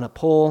hung on a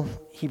pole.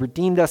 He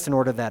redeemed us in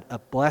order that a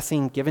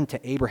blessing given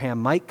to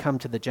Abraham might come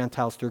to the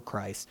Gentiles through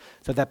Christ,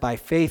 so that by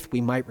faith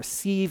we might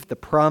receive the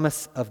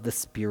promise of the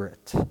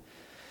Spirit.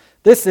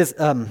 This is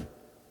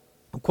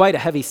quite a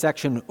heavy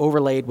section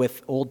overlaid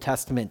with Old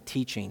Testament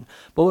teaching.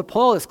 But what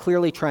Paul is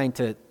clearly trying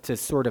to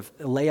sort of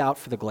lay out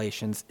for the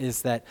Galatians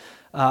is that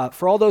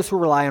for all those who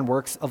rely on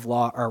works of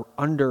law are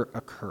under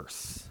a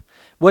curse.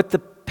 What the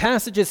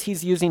passages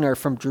he's using are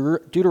from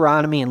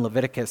Deuteronomy and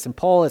Leviticus, and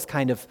Paul is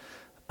kind of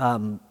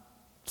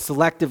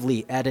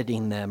selectively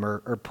editing them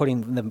or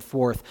putting them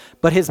forth.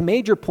 But his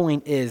major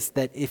point is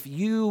that if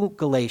you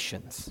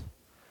Galatians,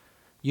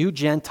 you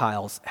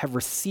Gentiles, have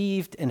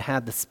received and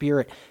had the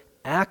Spirit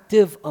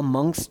active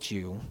amongst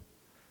you,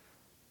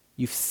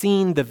 you've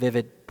seen the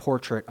vivid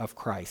portrait of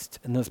Christ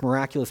and those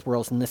miraculous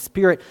worlds, and the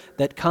Spirit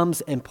that comes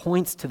and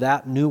points to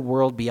that new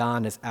world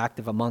beyond is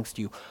active amongst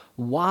you.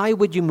 Why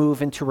would you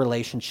move into a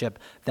relationship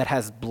that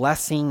has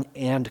blessing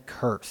and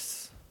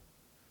curse?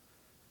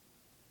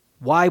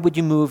 Why would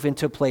you move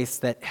into a place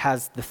that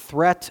has the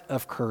threat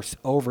of curse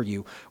over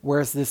you,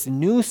 whereas this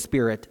new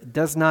Spirit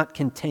does not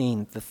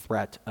contain the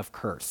threat of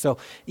curse? So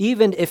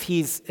even if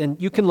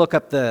and you can look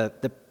up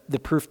the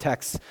proof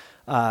text,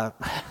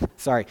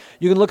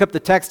 you can look up the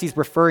text he's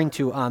referring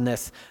to on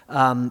this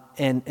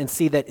and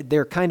see that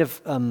they're kind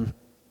of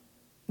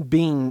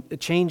being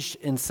changed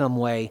in some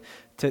way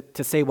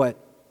to say what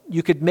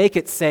you could make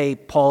it say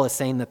Paul is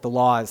saying that the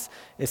law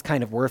is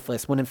kind of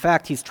worthless, when in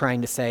fact he's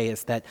trying to say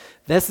is that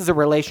this is a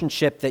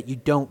relationship that you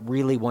don't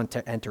really want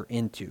to enter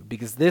into,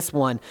 because this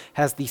one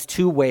has these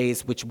two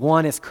ways, which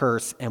one is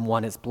curse and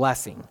one is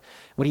blessing.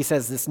 What he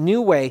says, this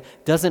new way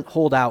doesn't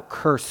hold out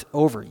curse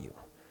over you.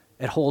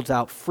 It holds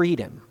out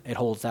freedom. It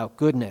holds out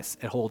goodness.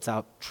 It holds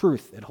out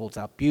truth. It holds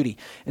out beauty.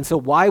 And so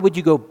why would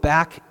you go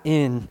back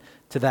in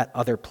to that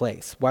other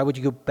place? Why would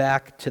you go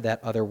back to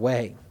that other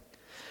way?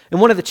 And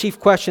one of the chief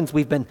questions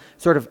we've been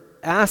sort of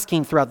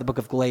asking throughout the book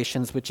of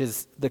Galatians, which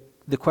is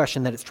the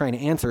question that it's trying to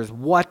answer, is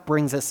what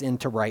brings us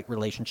into right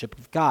relationship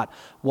with God?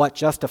 What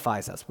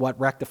justifies us? What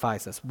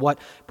rectifies us? What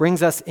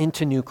brings us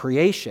into new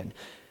creation?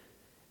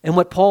 And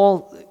what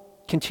Paul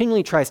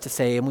continually tries to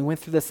say, and we went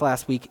through this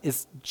last week,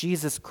 is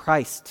Jesus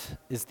Christ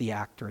is the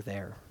actor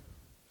there.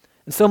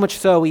 And so much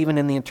so, even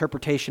in the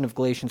interpretation of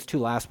Galatians 2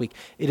 last week,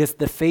 it is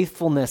the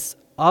faithfulness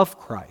of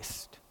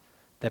Christ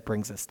that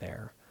brings us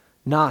there,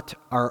 not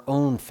our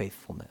own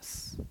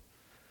faithfulness.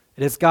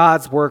 It is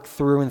God's work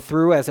through and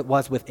through, as it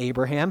was with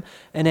Abraham,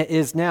 and it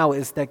is now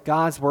is that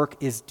God's work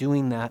is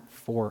doing that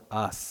for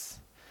us.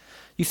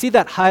 You see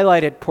that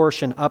highlighted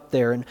portion up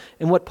there, and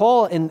what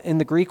Paul in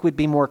the Greek would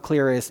be more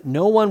clear is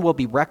no one will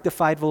be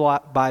rectified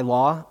by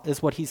law,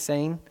 is what he's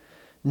saying.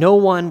 No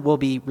one will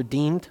be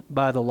redeemed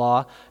by the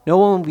law. No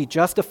one will be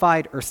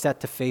justified or set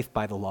to faith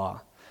by the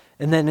law.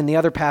 And then in the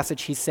other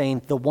passage, he's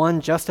saying the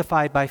one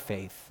justified by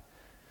faith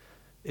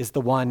is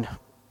the one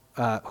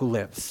who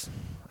lives.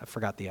 I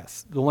forgot the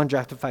S. The one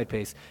justified by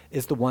faith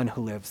is the one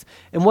who lives.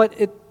 And what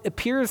it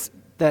appears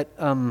that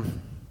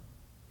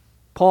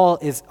Paul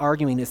is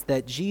arguing is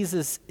that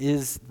Jesus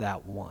is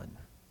that one.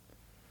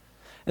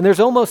 And there's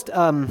almost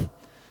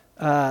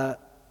a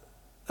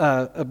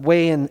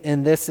way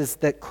in this is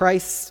that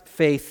Christ's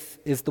faith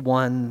is the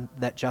one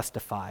that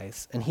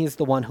justifies, and he's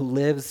the one who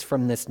lives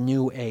from this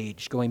new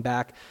age, going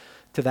back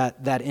to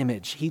that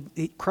image.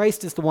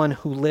 Christ is the one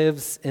who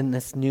lives in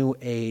this new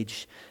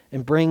age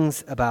and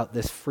brings about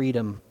this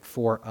freedom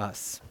for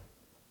us.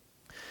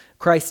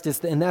 Christ is,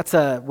 and that's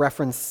a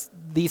reference,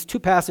 these two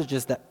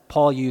passages that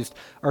Paul used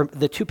are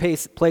the two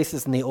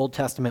places in the Old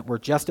Testament where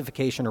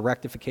justification or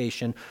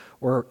rectification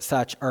or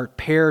such are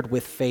paired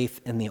with faith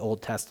in the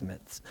Old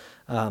Testament.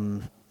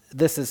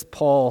 This is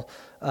Paul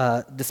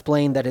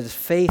displaying that it is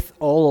faith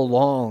all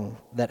along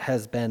that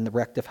has been the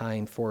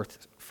rectifying force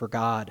for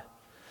God.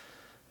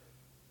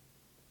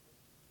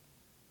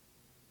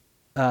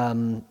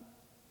 The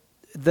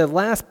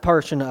last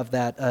portion of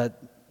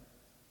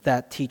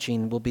that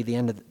teaching will be the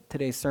end of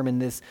today's sermon.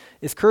 This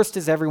is cursed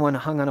is everyone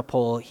hung on a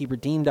pole. He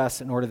redeemed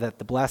us in order that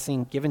the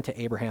blessing given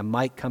to Abraham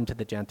might come to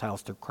the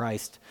Gentiles through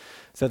Christ,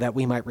 so that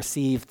we might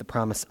receive the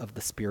promise of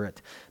the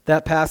Spirit.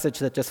 That passage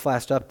that just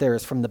flashed up there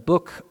is from the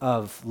book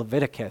of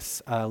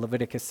Leviticus,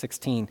 Leviticus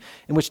 16,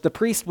 in which the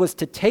priest was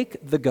to take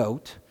the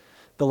goat,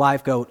 the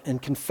live goat,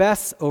 and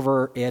confess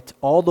over it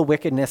all the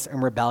wickedness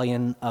and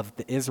rebellion of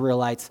the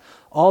Israelites,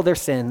 all their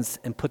sins,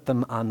 and put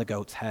them on the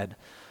goat's head.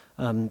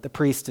 The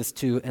priest is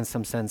to, in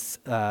some sense,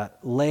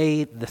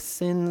 lay the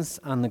sins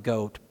on the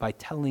goat by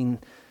telling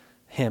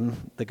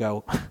him, the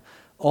goat,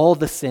 all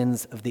the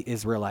sins of the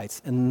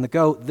Israelites. And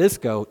this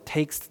goat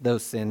takes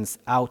those sins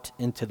out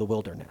into the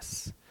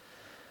wilderness.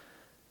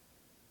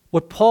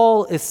 What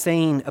Paul is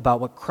saying about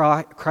what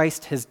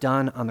Christ has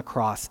done on the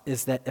cross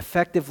is that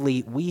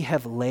effectively we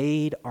have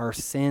laid our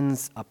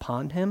sins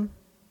upon him.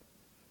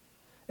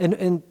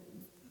 And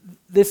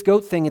this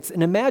goat thing, it's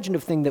an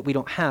imaginative thing that we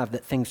don't have,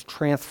 that things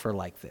transfer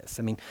like this.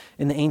 I mean,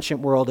 in the ancient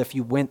world, if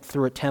you went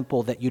through a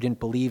temple that you didn't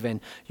believe in,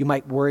 you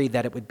might worry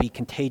that it would be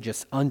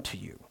contagious unto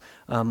you.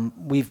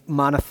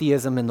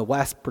 Monotheism in the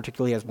West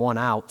particularly has won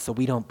out, so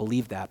we don't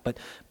believe that.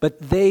 But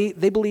they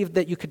believed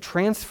that you could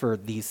transfer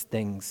these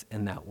things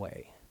in that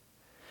way.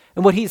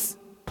 And what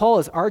Paul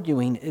is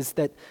arguing is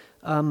that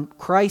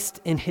Christ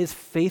in his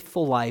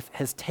faithful life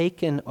has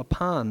taken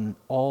upon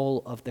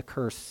all of the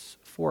curse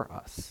for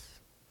us.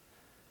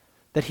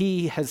 That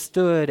he has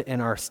stood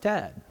in our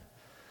stead.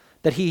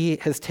 That he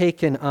has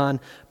taken on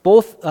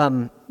both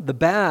the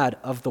bad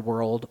of the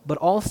world, but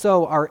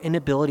also our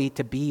inability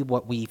to be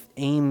what we've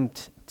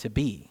aimed to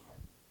be.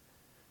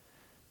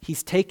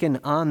 He's taken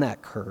on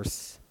that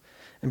curse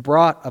and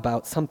brought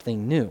about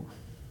something new.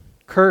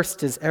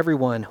 Cursed is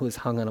everyone who is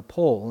hung on a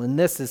pole. And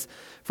this is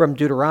from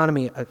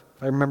Deuteronomy, if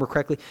I remember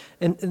correctly.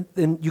 And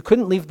you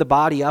couldn't leave the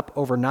body up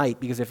overnight,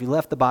 because if you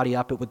left the body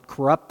up, it would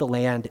corrupt the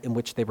land in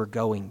which they were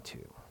going to.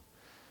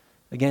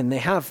 Again, they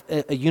have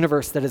a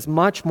universe that is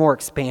much more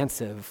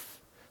expansive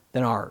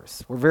than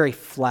ours. We're very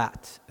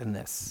flat in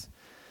this.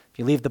 If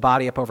you leave the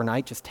body up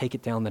overnight, just take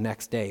it down the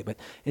next day. But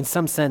in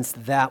some sense,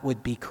 that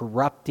would be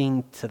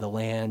corrupting to the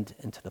land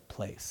and to the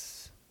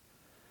place.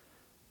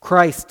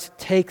 Christ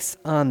takes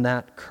on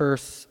that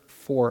curse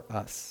for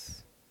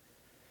us.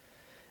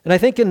 And I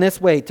think in this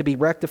way, to be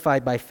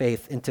rectified by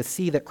faith and to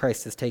see that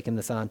Christ has taken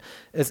this on,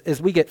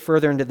 as we get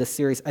further into this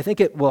series, I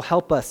think it will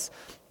help us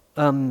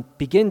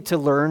begin to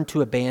learn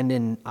to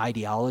abandon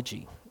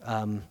ideology,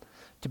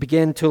 to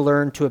begin to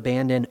learn to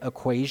abandon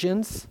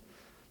equations,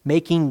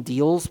 making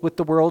deals with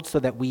the world so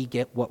that we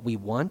get what we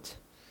want.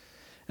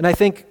 And I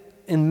think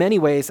in many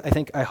ways,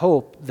 I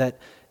hope that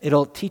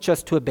it'll teach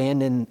us to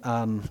abandon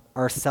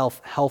our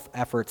self-help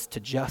efforts to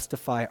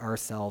justify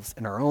ourselves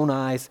in our own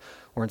eyes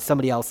or in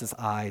somebody else's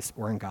eyes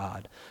or in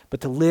God,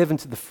 but to live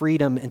into the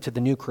freedom, into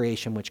the new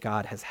creation which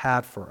God has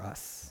had for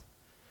us.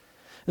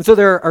 And so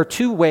there are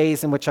two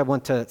ways in which I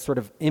want to sort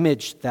of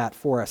image that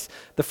for us.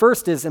 The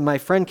first is, and my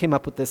friend came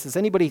up with this, has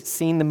anybody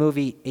seen the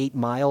movie 8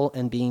 Mile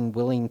and being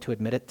willing to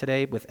admit it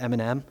today with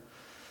Eminem?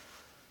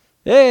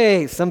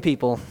 Hey, some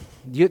people.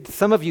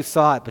 Some of you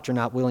saw it, but you're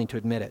not willing to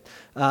admit it.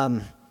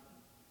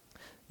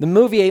 The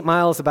movie 8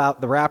 Mile is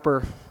about the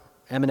rapper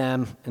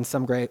Eminem in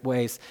some great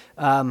ways.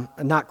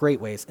 Not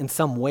great ways, in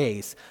some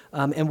ways.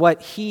 And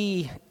what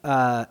he,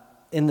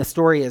 in the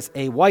story, is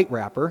a white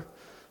rapper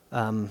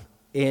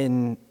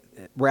in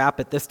rap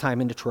at this time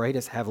in Detroit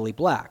is heavily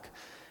black.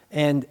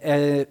 And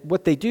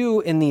what they do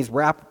in these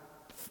rap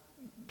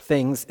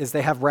things is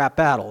they have rap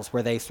battles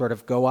where they sort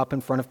of go up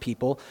in front of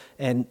people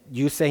and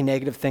you say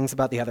negative things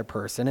about the other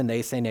person and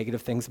they say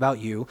negative things about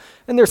you.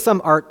 And there's some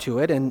art to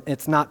it, and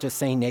it's not just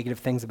saying negative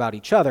things about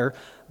each other,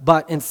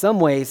 but in some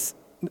ways,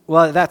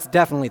 well, that's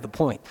definitely the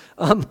point.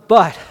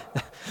 But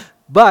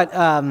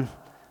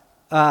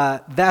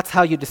that's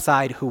how you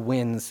decide who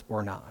wins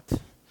or not.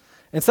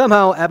 And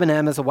somehow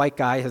Eminem, as a white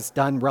guy, has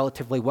done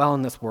relatively well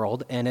in this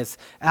world and is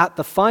at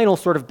the final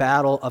sort of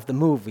battle of the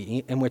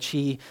movie in which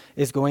he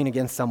is going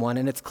against someone.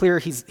 And it's clear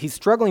he's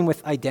struggling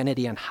with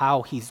identity and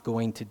how he's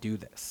going to do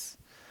this.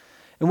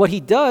 And what he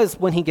does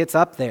when he gets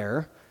up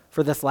there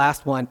for this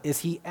last one is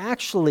he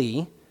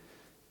actually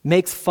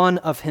makes fun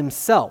of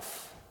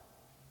himself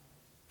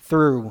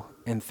through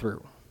and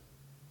through.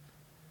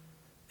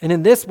 And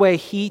in this way,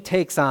 he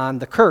takes on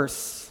the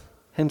curse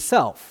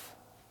himself.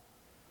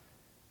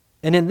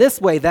 And in this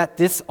way, that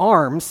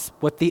disarms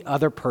what the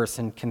other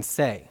person can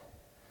say.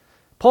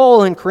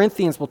 Paul in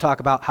Corinthians will talk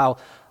about how,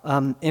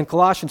 in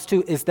Colossians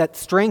 2, is that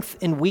strength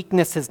and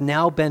weakness has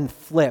now been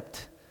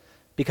flipped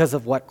because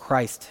of what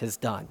Christ has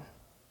done.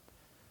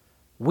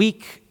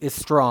 Weak is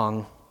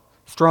strong,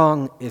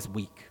 strong is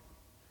weak.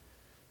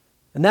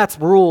 And that's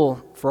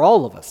rule for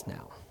all of us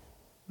now.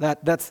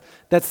 That's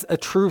a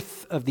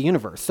truth of the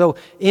universe. So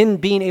in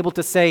being able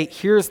to say,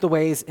 here's the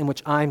ways in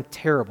which I'm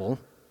terrible,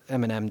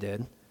 Eminem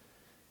did,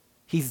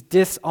 he's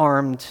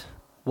disarmed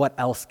what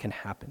else can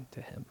happen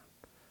to him.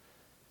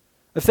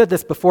 I've said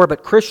this before,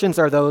 but Christians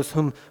are those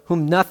whom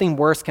nothing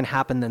worse can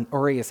happen than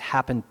already has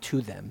happened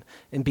to them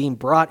in being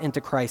brought into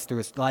Christ through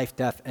his life,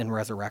 death, and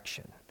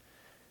resurrection.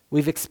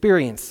 We've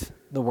experienced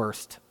the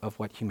worst of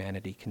what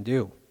humanity can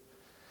do.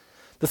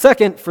 The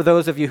second, for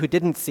those of you who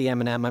didn't see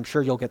Eminem, I'm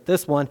sure you'll get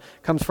this one,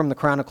 comes from the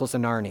Chronicles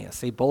of Narnia.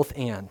 See, both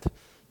and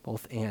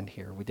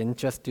here. We didn't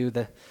just do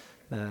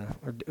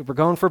we're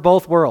going for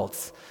both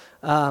worlds.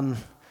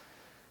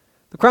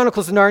 The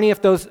Chronicles of Narnia,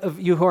 if those of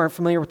you who aren't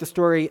familiar with the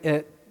story,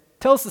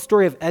 tells the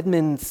story of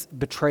Edmund's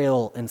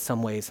betrayal in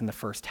some ways in the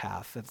first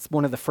half. It's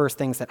one of the first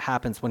things that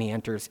happens when he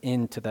enters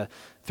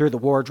through the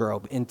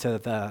wardrobe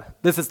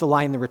this is The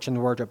Lion, the Witch, and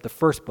the Wardrobe, the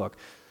first book,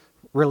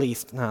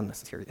 released, not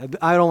necessarily,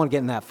 I don't want to get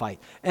in that fight.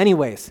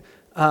 Anyways,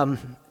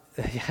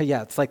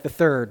 yeah, it's like the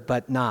third,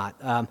 but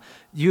not.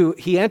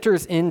 He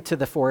enters into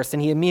the forest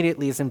and he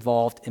immediately is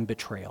involved in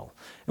betrayal.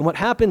 And what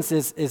happens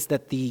is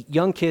that the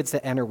young kids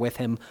that enter with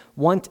him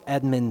want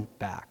Edmund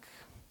back.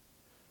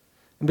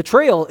 And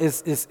betrayal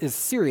is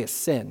serious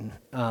sin.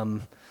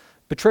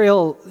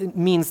 Betrayal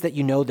means that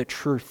you know the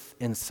truth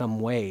in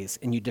some ways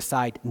and you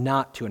decide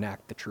not to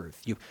enact the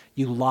truth.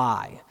 You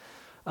lie.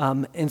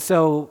 And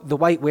so the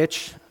White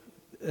Witch,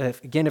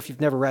 again, if you've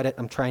never read it,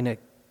 I'm trying to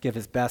give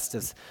his best,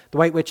 as the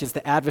White Witch is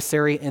the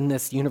adversary in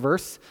this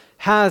universe,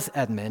 has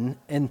Edmund,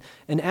 and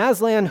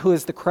Aslan, who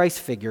is the Christ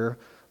figure,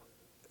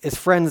 is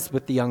friends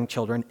with the young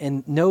children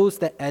and knows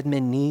that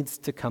Edmund needs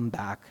to come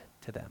back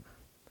to them.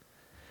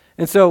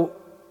 And so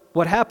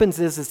what happens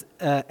is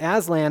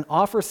Aslan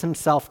offers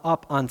himself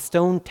up on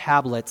stone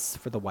tablets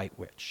for the White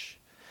Witch.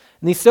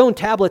 And these stone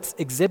tablets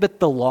exhibit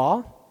the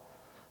law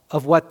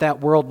of what that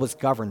world was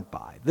governed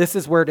by. This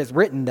is where it is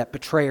written that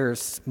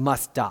betrayers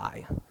must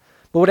die.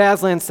 But what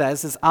Aslan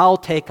says is, I'll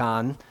take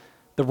on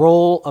the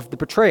role of the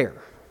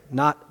betrayer,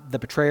 not the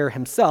betrayer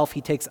himself.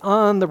 He takes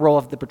on the role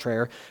of the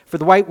betrayer. For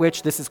the White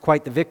Witch, this is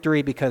quite the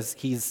victory because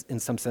he's, in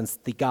some sense,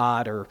 the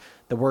god or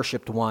the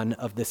worshipped one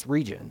of this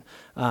region.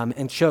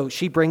 And so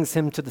she brings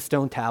him to the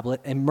stone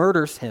tablet and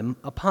murders him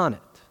upon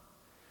it.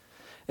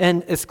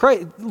 And as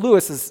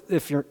Lewis, is,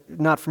 if you're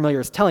not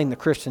familiar, is telling the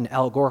Christian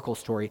allegorical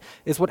story,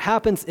 is what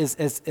happens is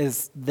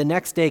as the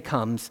next day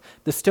comes,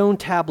 the stone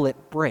tablet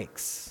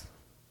breaks.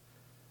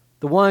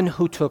 The one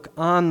who took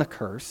on the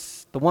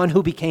curse, the one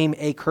who became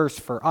a curse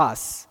for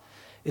us,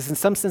 is in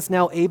some sense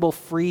now able,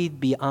 freed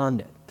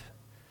beyond it.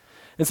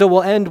 And so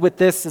we'll end with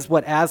this, is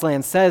what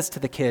Aslan says to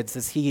the kids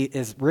as he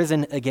is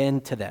risen again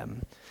to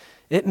them.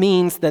 It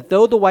means that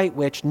though the White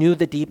Witch knew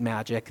the deep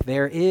magic,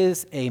 there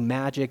is a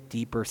magic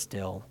deeper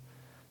still,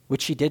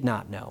 which she did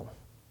not know.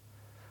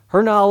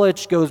 Her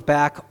knowledge goes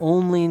back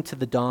only to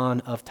the dawn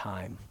of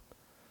time.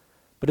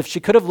 But if she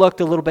could have looked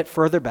a little bit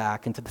further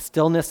back into the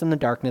stillness and the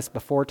darkness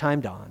before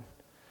time dawned,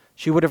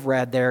 she would have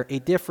read there a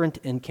different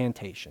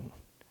incantation.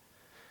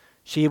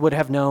 She would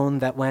have known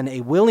that when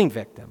a willing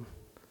victim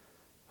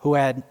who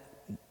had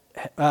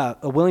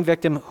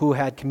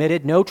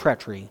committed no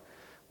treachery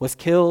was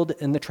killed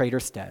in the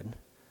traitor's stead,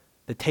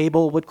 the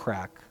table would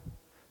crack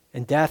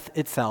and death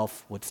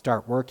itself would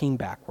start working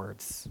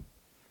backwards.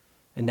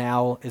 And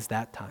now is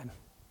that time.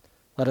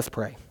 Let us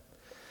pray.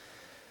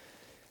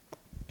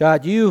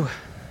 God, you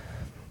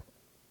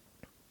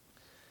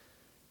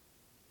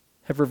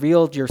have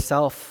revealed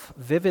yourself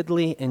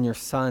vividly in your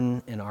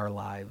Son in our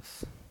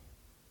lives.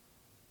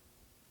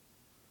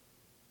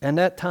 And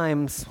at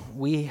times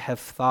we have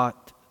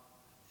thought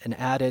and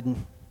added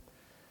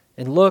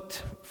and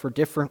looked for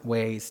different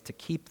ways to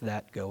keep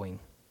that going.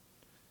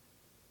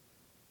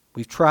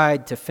 We've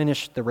tried to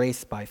finish the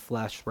race by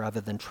flesh rather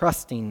than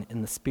trusting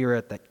in the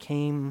Spirit that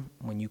came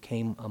when you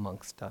came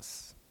amongst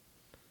us.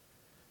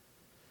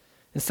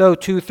 And so,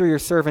 too, through your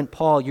servant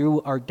Paul,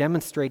 you are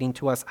demonstrating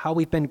to us how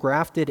we've been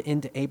grafted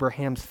into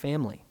Abraham's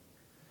family,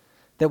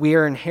 that we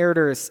are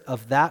inheritors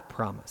of that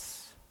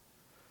promise,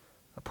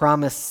 a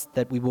promise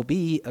that we will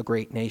be a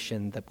great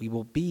nation, that we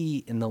will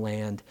be in the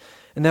land,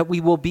 and that we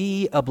will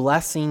be a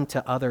blessing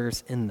to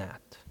others in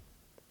that.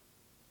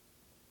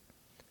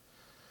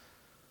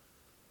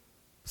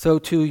 So,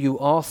 too, you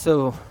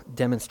also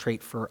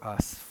demonstrate for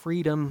us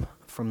freedom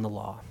from the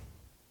law.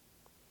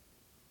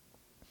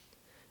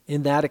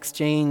 In that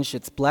exchange,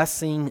 it's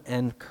blessing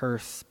and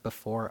curse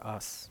before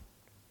us.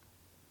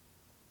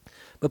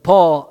 But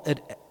Paul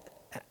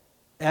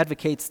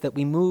advocates that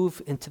we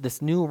move into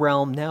this new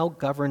realm now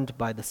governed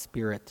by the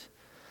Spirit,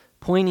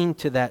 pointing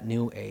to that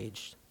new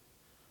age.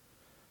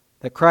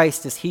 That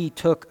Christ, as he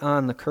took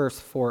on the curse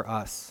for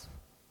us,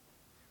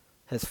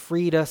 has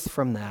freed us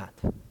from that,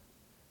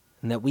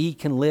 and that we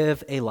can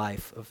live a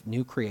life of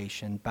new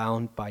creation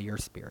bound by your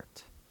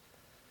Spirit.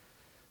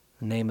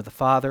 In the name of the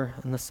Father,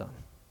 and the Son,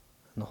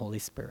 and the Holy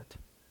Spirit.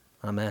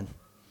 Amen.